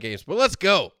win a lot of games. But let's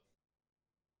go.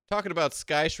 Talking about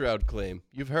Sky Shroud Claim.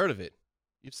 You've heard of it.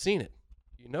 You've seen it.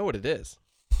 You know what it is.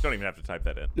 Don't even have to type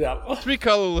that in. Yeah. 3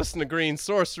 colorless and a green,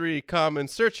 sorcery, common.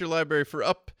 Search your library for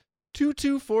up to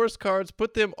 2 forest cards.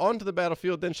 Put them onto the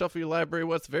battlefield, then shuffle your library.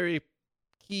 What's very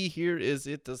key here is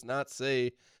it does not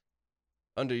say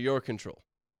under your control.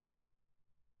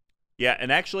 Yeah,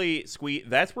 and actually, Squee,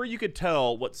 that's where you could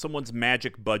tell what someone's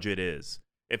magic budget is.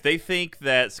 If they think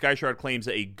that Sky Shroud Claim's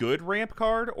a good ramp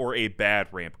card or a bad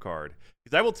ramp card.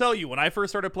 Because I will tell you, when I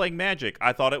first started playing Magic,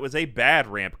 I thought it was a bad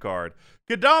ramp card.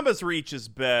 Kadama's Reach is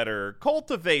better,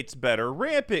 Cultivate's better,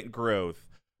 Rampant Growth.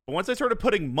 But once I started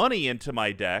putting money into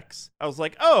my decks, I was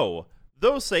like, oh,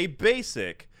 those say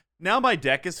basic. Now my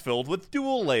deck is filled with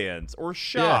dual lands, or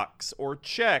shocks, or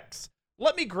checks.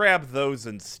 Let me grab those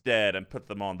instead and put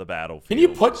them on the battlefield. Can you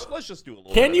put? Let's just do a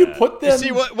little. Can bit you of that. put them? You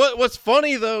see, what's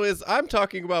funny though is I'm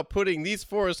talking about putting these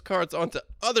forest cards onto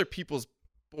other people's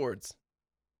boards,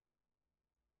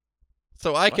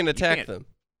 so I can You attack can't. them.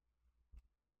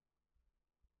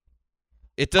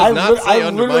 It does not say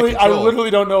under my control. I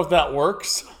literally don't know if that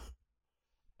works.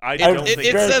 I don't think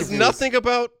It very says confused. nothing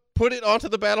about put it onto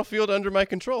the battlefield under my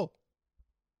control.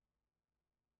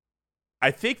 I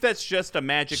think that's just a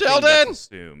magic Sheldon! thing that's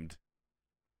assumed.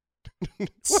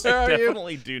 Where I are you?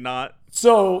 definitely do not.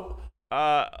 So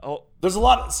Oh, there's a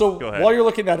lot. So Go ahead. while you're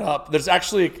looking that up, there's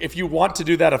actually, if you want to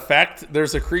do that effect,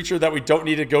 there's a creature that we don't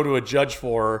need to go to a judge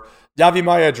for.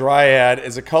 Yavimaya Dryad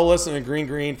is a colorless and a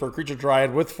green for a creature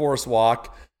Dryad with Forest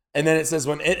Walk. And then it says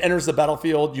when it enters the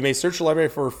battlefield, you may search the library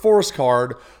for a forest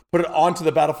card, put it onto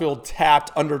the battlefield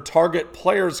tapped under target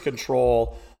player's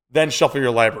control, then shuffle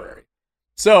your library.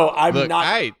 So Look,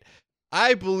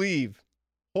 I believe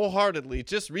wholeheartedly,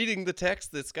 just reading the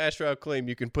text that Sky Shroud claim,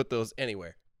 you can put those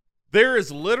anywhere. there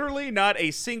is literally not a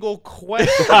single question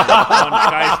on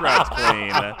Sky Shroud's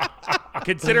claim.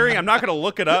 Considering I'm not going to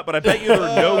look it up, but I bet you there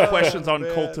are no questions on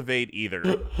Cultivate either.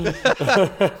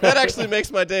 That actually makes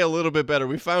my day a little bit better.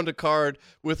 We found a card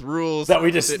with rules That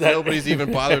we just- that- nobody's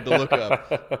even bothered to look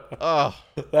up. Oh,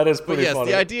 That is but pretty yes,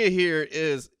 funny. the idea here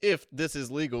is if this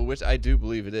is legal, which I do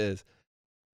believe it is,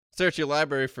 search your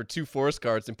library for 2 forest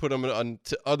cards and put them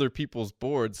onto other people's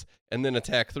boards and then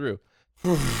attack through.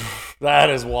 That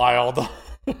is wild.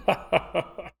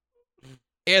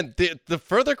 And the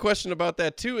further question about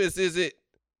that too is it,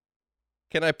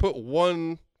 can I put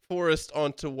one forest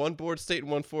onto one board state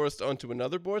and one forest onto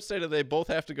another board state, or they both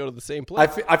have to go to the same place?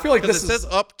 I feel like Because this it is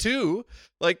says up to,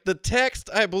 like the text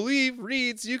I believe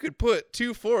reads you could put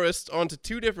 2 forests onto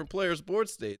 2 different players' board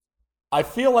states. I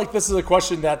feel like this is a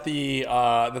question that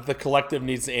the collective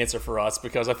needs to answer for us,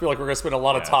 because I feel like we're gonna spend a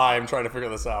lot of time trying to figure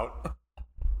this out.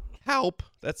 Help.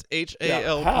 That's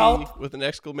HALP help. with an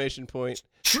exclamation point.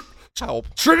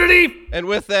 Help. Trinity, And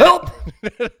with that, help!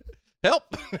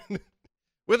 help.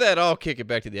 With that, I'll kick it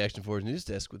back to the Action Force News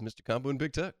Desk with Mr. Combo and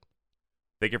Big Tuck.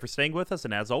 Thank you for staying with us,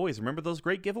 and as always, remember those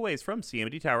great giveaways from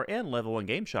CMD Tower and Level 1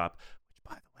 Game Shop, which,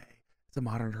 by the way, is a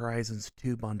Modern Horizons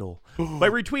 2 bundle. By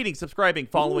retweeting, subscribing,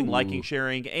 following, liking,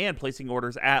 sharing, and placing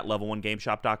orders at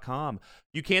level1gameshop.com.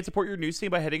 You can support your news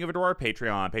team by heading over to our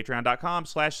Patreon,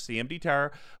 patreon.com/CMD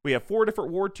Tower. We have 4 different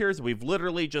reward tiers. We've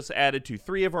literally just added to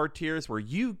 3 of our tiers where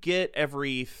you get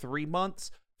every 3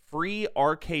 months free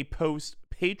RK Post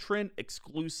patron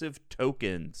exclusive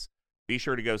tokens. Be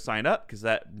sure to go sign up because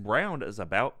that round is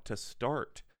about to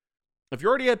start. If you're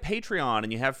already at Patreon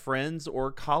and you have friends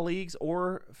or colleagues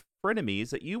or frenemies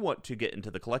that you want to get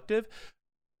into the collective,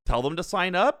 tell them to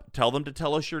sign up, tell them to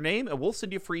tell us your name, and we'll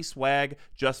send you free swag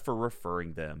just for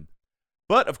referring them.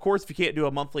 But, of course, if you can't do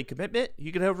a monthly commitment,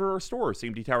 you can head over to our store,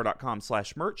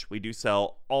 cmdtower.com/merch. We do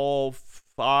sell all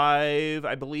 5,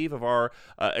 I believe, of our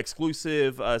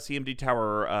exclusive CMD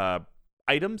Tower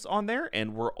items on there,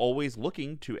 and we're always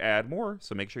looking to add more,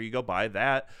 so make sure you go buy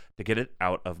that to get it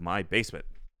out of my basement.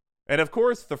 And, of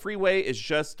course, the free way is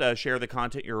just share the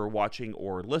content you're watching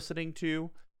or listening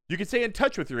to. You can stay in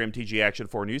touch with your MTG Action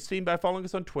 4 news team by following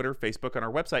us on Twitter, Facebook, on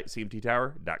our website,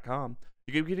 cmdtower.com.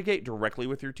 You can communicate directly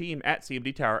with your team at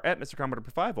CMD Tower, at Mr. Commodore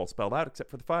 5, all spelled out except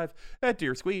for the 5, at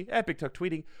Dear Squee, at Big Tuck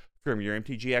Tweeting. From your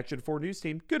MTG Action 4 news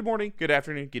team, good morning, good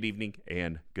afternoon, good evening,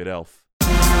 and good elf.